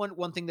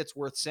one thing that's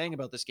worth saying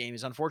about this game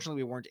is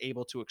unfortunately we weren't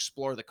able to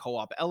explore the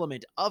co-op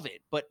element of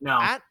it. But no,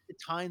 at the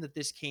time that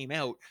this came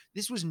out,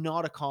 this was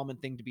not a common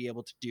thing to be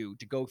able to do,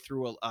 to go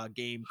through a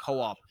game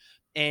co-op,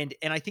 and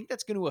I think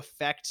that's going to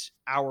affect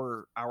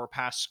our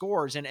past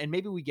scores, and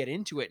maybe we get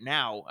into it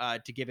now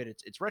to give it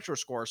its retro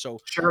score. So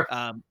sure,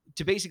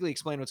 to basically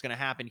explain what's going to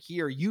happen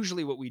here,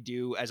 usually what we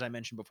do, as I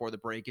mentioned before the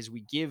break, is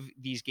we give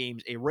these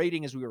games a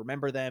rating as we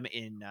remember them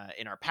in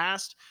our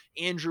past.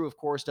 Andrew, of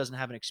course, doesn't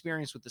have an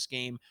experience with this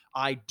game.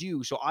 I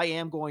do, so I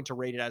am going to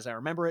rate it as I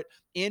remember it.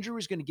 Andrew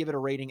is going to give it a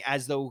rating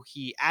as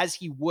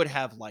he would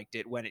have liked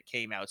it when it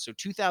came out. So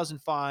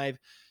 2005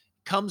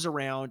 comes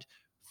around,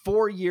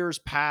 4 years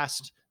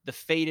past the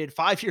faded,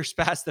 5 years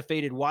past the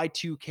faded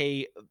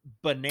Y2K huh,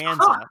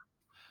 bonanza.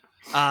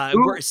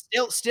 ooh, We're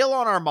still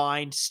on our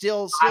mind,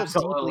 still deeply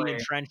absolutely.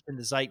 entrenched in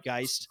the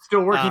zeitgeist.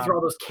 Still working through Um,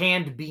 all those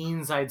canned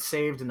beans I'd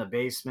saved in the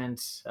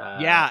basement.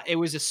 yeah, it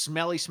was a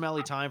smelly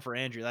time for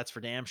Andrew. That's for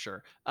damn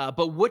sure.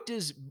 But what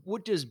does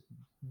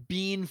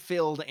bean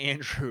filled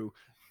Andrew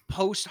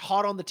post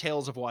hot on the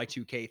tails of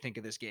Y2K think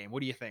of this game? What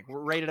do you think?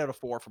 Rate it out of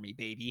 4 for me,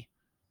 baby.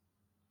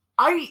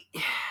 I,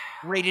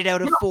 Rate it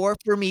out you of 4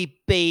 for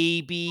me,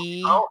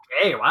 baby.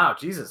 Okay, wow,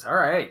 Jesus, all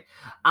right.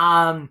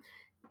 Um,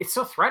 it's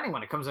so threatening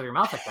when it comes out of your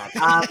mouth like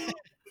that.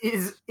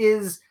 Is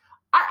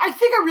I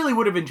think I really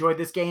would have enjoyed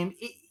this game.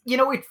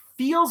 It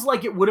feels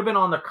like it would have been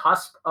on the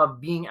cusp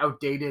of being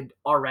outdated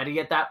already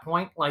at that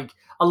point. Like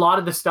a lot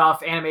of the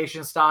stuff,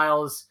 animation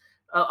styles,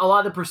 a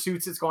lot of the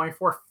pursuits it's going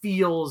for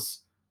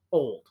feels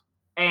old,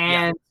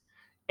 Yeah.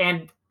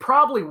 and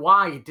probably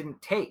why it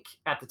didn't take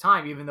at the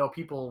time, even though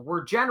people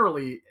were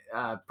generally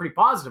pretty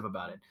positive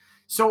about it.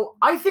 So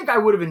I think I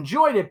would have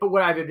enjoyed it, but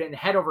would I have been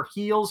head over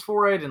heels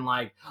for it and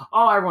like,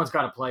 oh, everyone's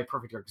got to play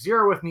Perfect Dark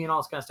Zero with me and all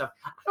this kind of stuff?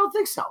 I don't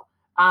think so.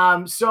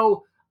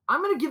 So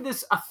I'm going to give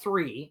this a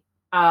 3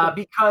 Cool.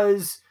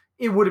 because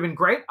it would have been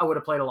great. I would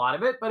have played a lot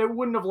of it, but it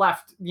wouldn't have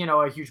left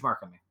a huge mark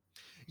on me.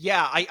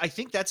 Yeah, I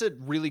think that's a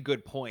really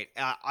good point.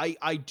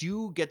 I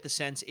do get the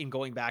sense in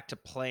going back to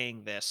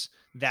playing this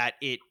that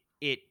it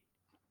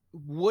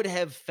would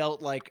have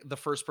felt like the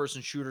first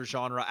person shooter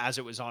genre as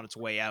it was on its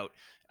way out.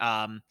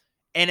 Um,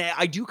 and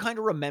I do kind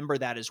of remember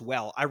that as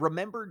well. I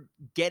remember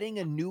getting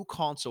a new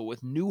console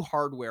with new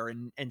hardware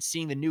and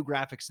seeing the new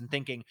graphics and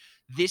thinking,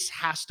 this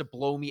has to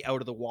blow me out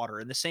of the water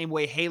in the same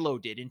way Halo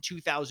did in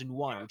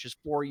 2001, which is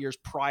 4 years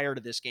prior to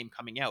this game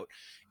coming out.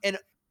 And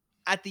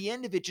at the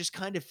end of it, just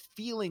kind of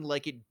feeling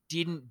like it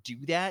didn't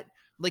do that.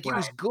 Like it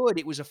was Right. good,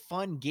 it was a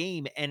fun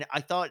game, and I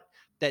thought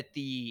that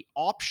the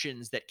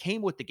options that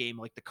came with the game,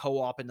 like the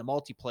co-op and the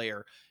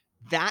multiplayer,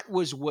 that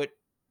was what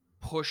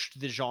pushed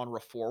the genre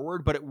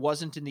forward, but it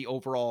wasn't in the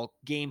overall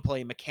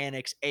gameplay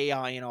mechanics,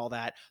 AI, and all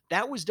that.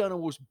 That was done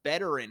almost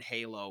better in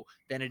Halo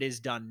than it is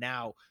done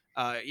now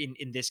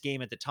in this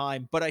game at the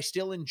time. But I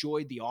still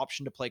enjoyed the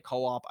option to play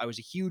co-op. I was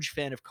a huge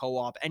fan of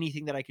co-op.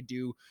 Anything that I could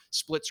do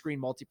split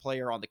screen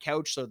multiplayer on the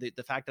couch. So the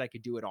fact that I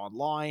could do it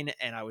online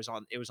and it was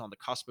on the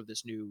cusp of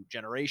this new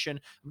generation.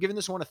 I'm giving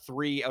this one a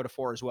 3 out of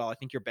 4 as well. I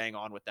think you're bang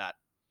on with that.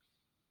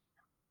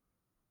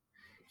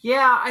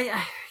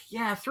 Yeah,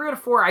 yeah, 3 out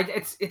of 4.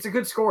 It's a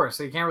good score,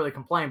 so you can't really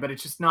complain. But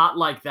it's just not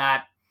like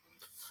that,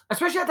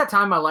 especially at that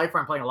time in my life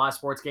where I'm playing a lot of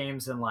sports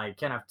games and like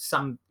kind of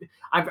some.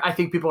 I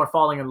think people are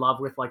falling in love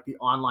with like the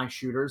online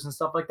shooters and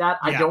stuff like that.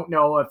 I Yeah. don't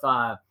know if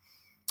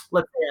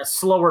let's say a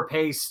slower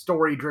pace,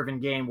 story driven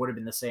game would have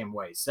been the same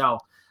way.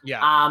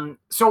 Yeah.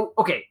 So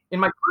okay, in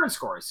my current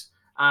scores,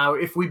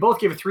 if we both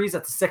give it threes,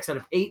 that's a 6 out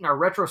of 8. In our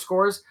retro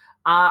scores,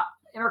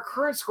 in our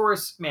current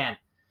scores, man,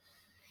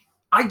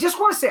 I just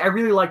want to say I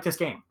really like this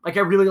game. Like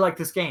I really like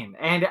this game,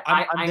 and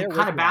I'm I'm there kind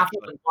with of you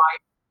baffled actually. on why.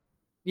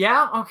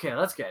 Yeah, okay,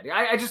 that's good.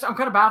 I'm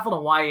kind of baffled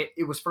on why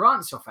it was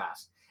forgotten so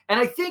fast. And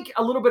I think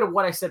a little bit of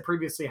what I said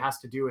previously has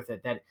to do with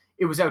it, that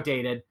it was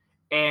outdated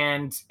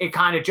and it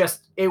kind of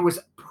just it was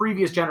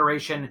previous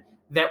generation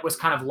that was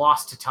kind of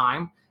lost to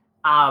time.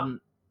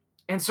 Um,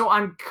 and so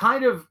I'm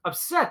kind of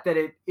upset that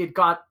it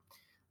got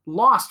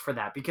lost for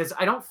that, because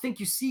I don't think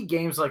you see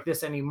games like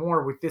this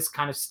anymore with this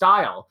kind of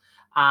style.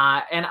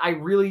 And I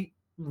really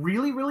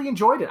really, really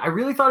enjoyed it. I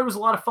really thought it was a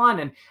lot of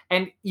fun.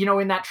 And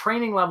in that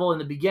training level in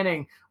the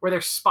beginning where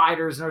there's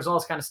spiders and there's all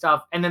this kind of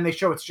stuff, and then they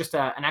show it's just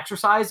an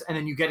exercise, and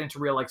then you get into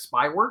real like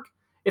spy work.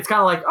 It's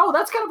kind of like, oh,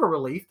 that's kind of a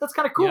relief. That's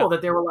kind of Yeah. cool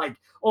that they were like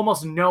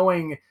almost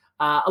knowing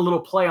a little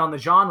play on the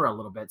genre a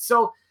little bit.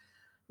 So,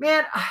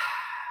 man,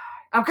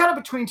 I'm kind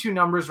of between two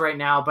numbers right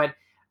now, but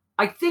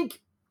I think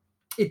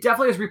it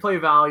definitely has replay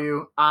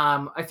value.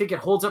 I think it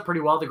holds up pretty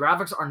well. The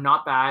graphics are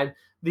not bad.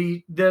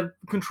 The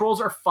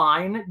controls are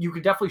fine. You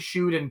could definitely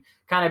shoot and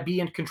kind of be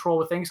in control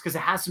with things because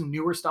it has some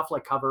newer stuff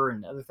like cover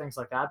and other things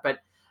like that. But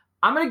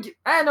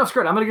no,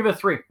 screw it. I'm gonna give it a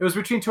 3. It was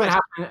between two and a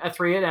Nice. half and a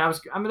 3, and I'm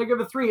gonna give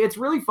it a 3. It's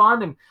really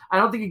fun, and I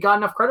don't think it got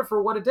enough credit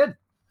for what it did.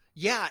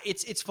 Yeah,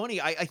 it's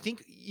funny. I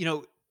think,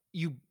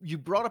 you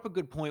brought up a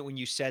good point when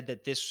you said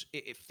that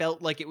it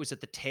felt like it was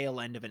at the tail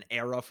end of an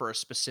era for a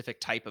specific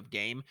type of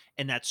game,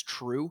 and that's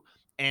true.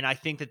 And I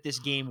think that this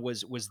game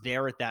was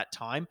there at that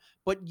time,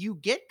 but you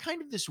get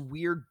kind of this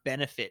weird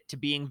benefit to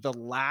being the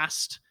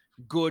last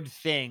good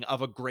thing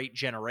of a great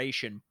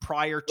generation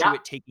prior to Yeah,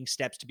 it taking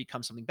steps to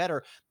become something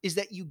better, is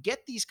that you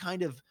get these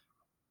kind of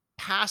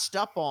passed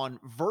up on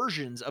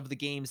versions of the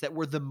games that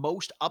were the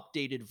most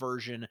updated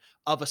version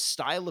of a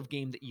style of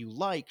game that you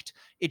liked.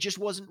 It just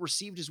wasn't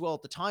received as well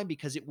at the time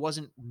because it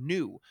wasn't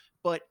new,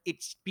 but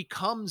it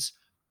becomes,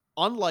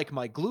 unlike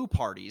my glue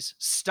parties,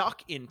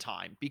 stuck in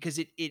time because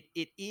it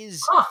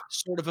is huh.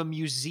 sort of a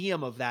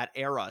museum of that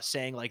era,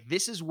 saying like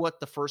this is what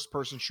the first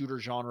person shooter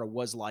genre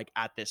was like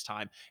at this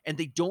time. And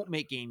they don't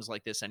make games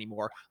like this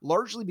anymore,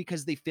 largely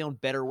because they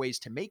found better ways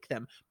to make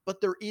them.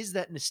 But there is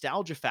that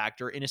nostalgia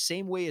factor in a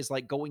same way as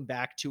like going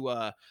back to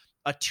a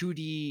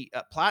 2D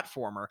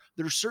platformer.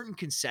 There's certain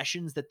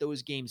concessions that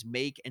those games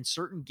make and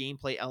certain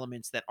gameplay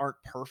elements that aren't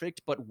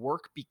perfect but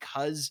work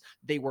because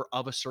they were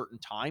of a certain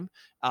time.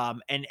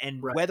 And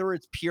Right. whether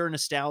it's pure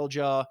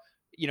nostalgia,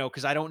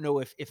 because I don't know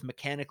if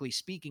mechanically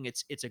speaking,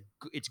 it's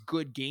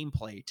good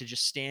gameplay to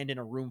just stand in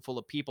a room full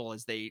of people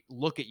as they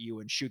look at you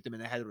and shoot them in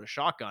the head with a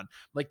shotgun.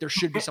 Like there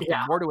should be something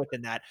Yeah. more to it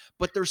than that,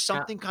 but there's Yeah.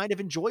 something kind of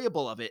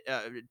enjoyable of it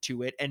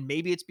to it, and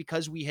maybe it's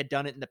because we had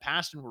done it in the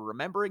past and we're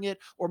remembering it,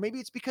 or maybe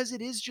it's because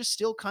it is just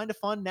still kind of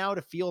fun now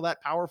to feel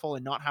that powerful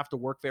and not have to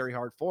work very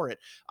hard for it.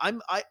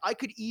 I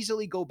could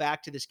easily go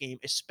back to this game,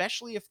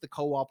 especially if the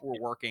co-op were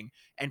working,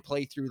 and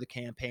play through the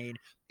campaign.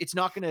 It's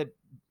not going to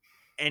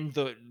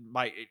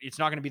it's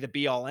not going to be the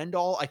be all end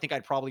all. I think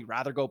I'd probably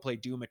rather go play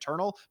Doom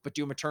Eternal, but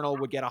Doom Eternal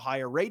would get a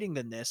higher rating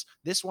than this.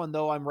 This one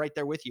though, I'm right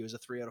there with you, as a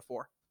 3 out of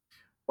 4.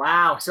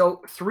 Wow.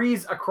 So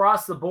threes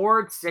across the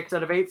board, 6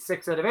 out of 8,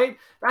 6 out of 8.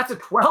 That's a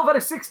 12 out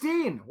of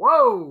 16.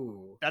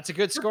 Whoa. That's a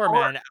good Good score,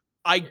 lord. man.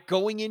 I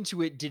going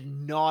into it did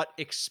not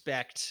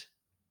expect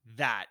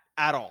that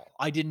at all.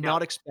 I did Yeah.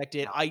 not expect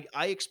it.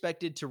 I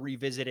expected to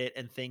revisit it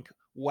and think,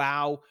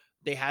 "Wow,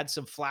 they had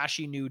some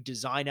flashy new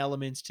design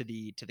elements to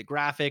the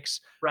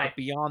graphics, Right. but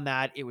beyond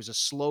that, it was a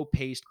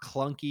slow-paced,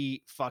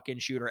 clunky fucking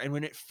shooter." And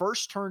when it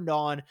first turned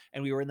on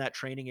and we were in that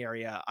training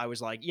area, I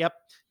was like, "Yep,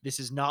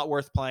 this is not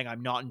worth playing.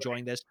 I'm not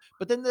enjoying this."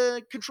 But then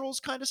the controls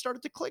kind of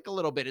started to click a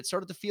little bit. It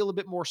started to feel a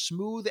bit more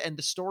smooth, and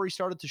the story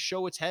started to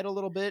show its head a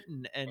little bit,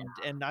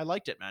 and I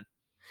liked it, man.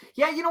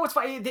 Yeah, you know what's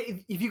funny?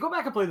 If you go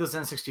back and play those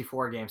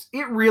N64 games,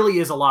 it really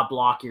is a lot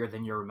blockier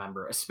than you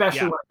remember,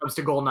 especially Yeah, when it comes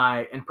to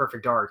GoldenEye and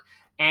Perfect Dark.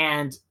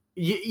 And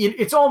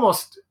it's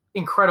almost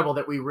incredible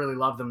that we really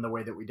love them the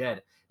way that we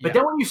did. But yeah,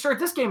 then when you start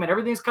this game and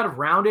everything's kind of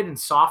rounded and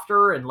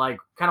softer and like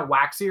kind of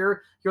waxier,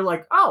 you're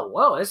like, oh,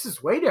 well, this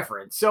is way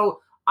different. So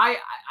I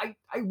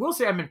will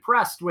say I'm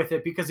impressed with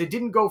it because it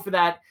didn't go for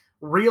that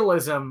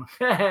realism,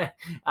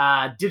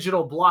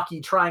 digital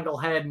blocky triangle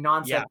head yeah.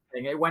 nonsense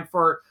thing. It went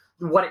for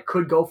what it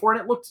could go for,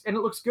 and it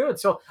looks good.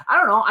 So I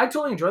don't know. I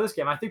totally enjoy this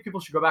game. I think people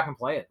should go back and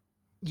play it.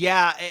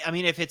 Yeah, I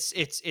mean, if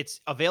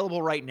it's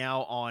available right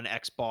now on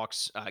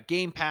Xbox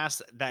Game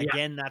Pass, that Yeah,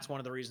 again, that's one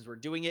of the reasons we're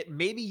doing it.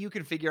 Maybe you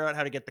can figure out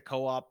how to get the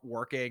co-op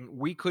working.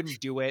 We couldn't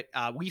do it.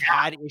 We've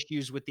had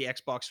issues with the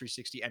Xbox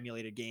 360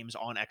 emulated games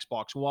on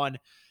Xbox One.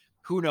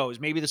 Who knows?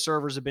 Maybe the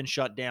servers have been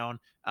shut down.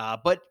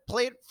 But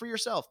play it for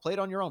yourself. Play it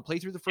on your own. Play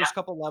through the yeah, first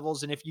couple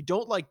levels, and if you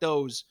don't like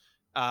those,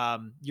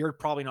 you're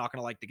probably not going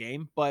to like the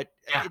game. But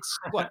yeah. it's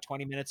what,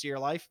 20 minutes of your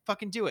life.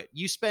 Fucking do it.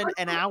 You spend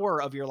an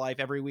hour of your life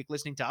every week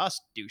listening to us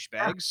Yeah.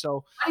 douchebags. So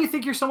Why do you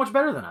think you're so much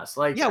better than us?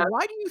 Like, yeah,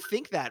 why do you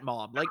think that,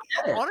 mom? Like,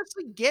 get it.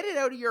 honestly, get it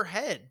out of your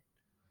head.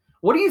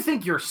 What do you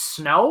think? You're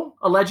Snow,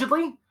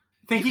 allegedly You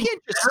thinking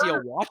can't just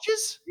steal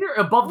watches. you're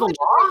above the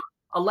law,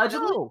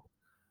 Allegedly, allegedly. no.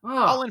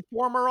 Oh, I'll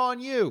inform her on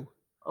you.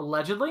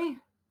 allegedly,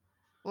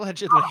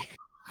 Allegedly.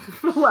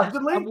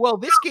 allegedly. Well,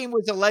 this game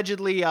was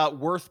allegedly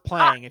worth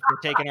playing if you're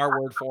taking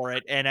our word for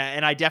it, and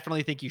I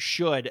definitely think you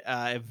should.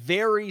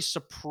 Very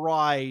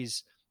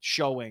surprise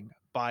showing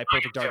by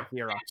Perfect Too. Dark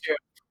Zero. Too.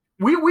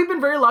 We've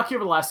been very lucky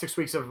over the last 6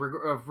 weeks of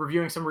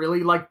reviewing some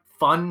really like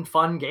fun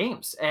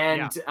games,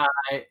 Yeah.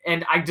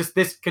 and I just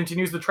this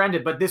continues the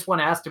trend, but this one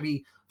has to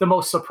be the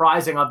most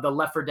surprising of the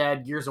Left 4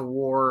 Dead, Gears of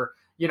War,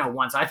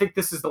 ones. I think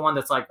this is the one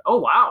that's like, oh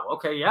wow,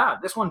 okay, yeah,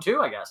 this one too,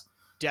 I guess.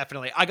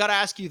 Definitely. I got to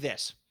ask you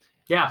this.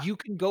 Yeah, You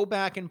can go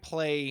back and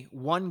play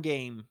one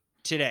game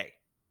today.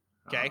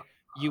 Uh, Okay.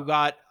 You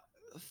got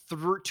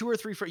two or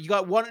three friends. You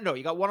got one. No,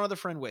 you got one other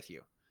friend with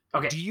you.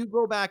 okay. Do you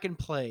go back and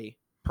play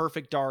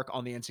Perfect Dark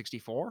on the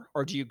N64,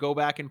 or do you go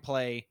back and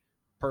play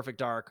Perfect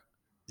Dark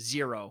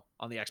Zero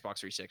on the Xbox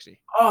 360?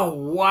 Oh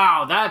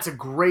wow, that's a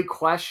great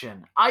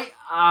question. I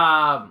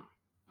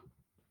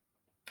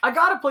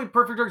gotta play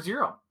Perfect Dark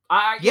Zero.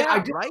 Yeah, Yeah, I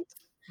do. right?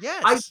 I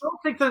Yes. don't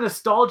think the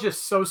nostalgia is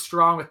so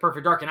strong with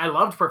Perfect Dark, and I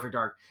loved Perfect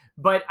Dark,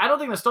 but I don't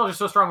think nostalgia is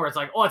so strong where it's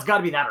like, oh, it's got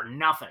to be that or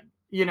nothing,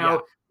 you Yeah.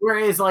 know.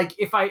 Whereas, like,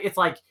 it's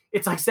like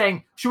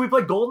saying, should we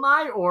play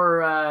Goldeneye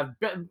or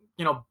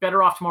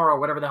Better Off Tomorrow, or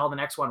whatever the hell the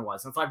next one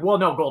was. And it's like, well,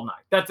 no, Goldeneye.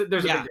 There's a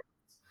big Yeah. difference.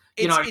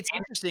 You know what It's I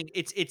mean? interesting.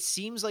 It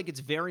seems like it's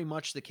very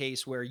much the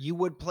case where you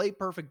would play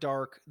Perfect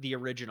Dark, the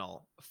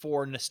original,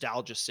 for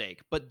nostalgia's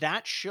sake, but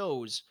that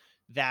shows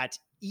that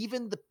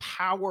even the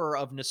power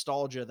of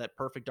nostalgia that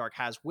Perfect Dark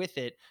has with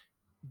it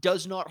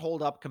does not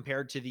hold up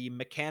compared to the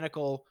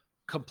mechanical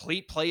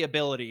complete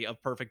playability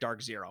of Perfect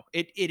Dark Zero.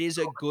 It is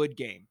a good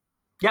game.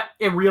 Yeah,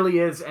 it really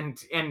is, and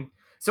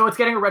so it's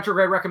getting a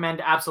retrograde recommend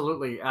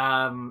absolutely.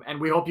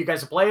 And we hope you guys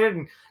have played it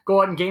and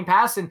go out and Game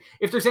Pass. And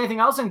if there's anything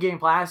else in Game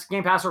Pass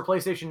or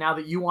PlayStation now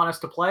that you want us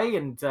to play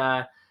and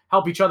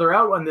help each other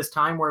out on this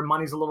time where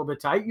money's a little bit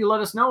tight, you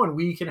let us know and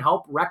we can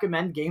help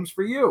recommend games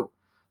for you.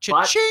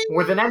 But Cha-ching!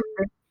 more than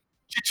anything,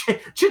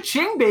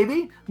 cha-ching,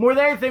 baby. More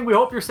than anything, we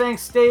hope you're saying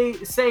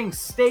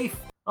safe.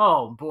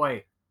 Oh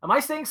boy, am I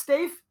saying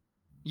safe?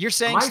 You're Am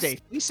saying I? safe.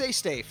 We say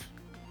safe.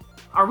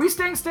 Are we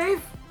staying safe?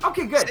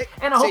 Okay, good. Say,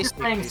 And I hope say you're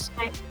safe,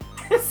 saying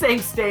please.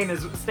 saying staying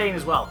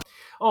as well.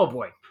 Oh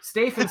boy,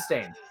 Stafe and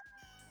Stain.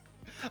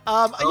 You know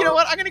Oh,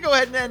 what? I'm gonna go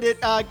ahead and end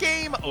it.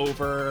 Game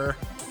over.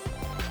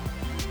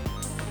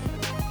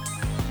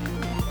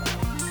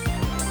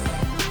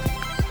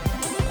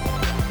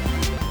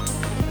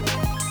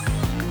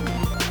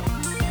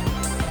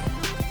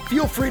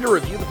 Feel free to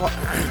review the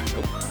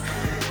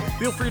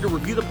Feel free to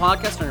review the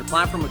podcast on your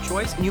platform of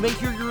choice, and you may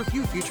hear your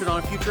review featured on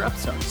a future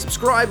episode.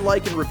 Subscribe,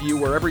 like, and review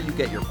wherever you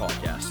get your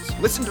podcasts.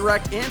 Listen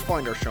direct and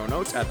find our show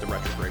notes at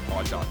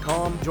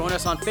theretrogradepod.com. Join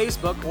us on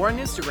Facebook or on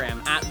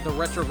Instagram at The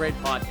Retrograde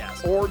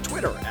Podcast. Or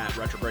Twitter at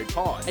Retrograde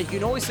Pod. And you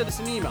can always send us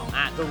an email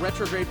at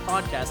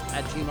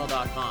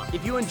theretrogradepodcast@gmail.com.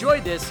 If you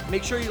enjoyed this,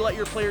 make sure you let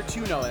your player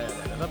 2 know.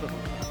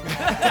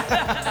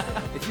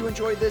 If you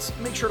enjoyed this,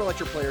 make sure to let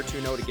your player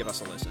 2 know to give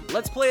us a listen.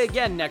 Let's play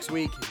again next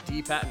week.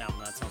 D-pad. No,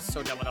 that sounds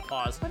so dumb with a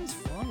pause. What is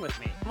wrong with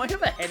me? Am I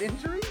have a head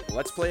injury?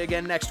 Let's play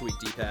again next week,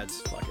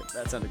 D-pads. Fuck it.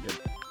 That sounded good.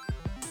 That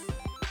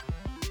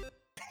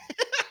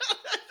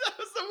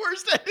was the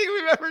worst ending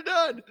we've ever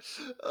done.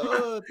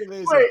 Oh, it's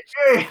amazing. wait,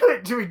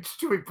 do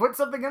we put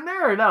something in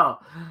there or no?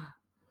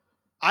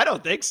 I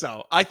don't think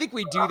so. I think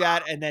we do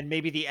that, and then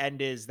maybe the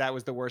end is that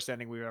was the worst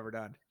ending we've ever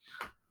done.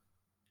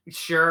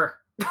 Sure.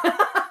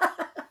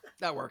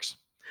 That works.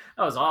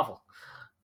 That was awful.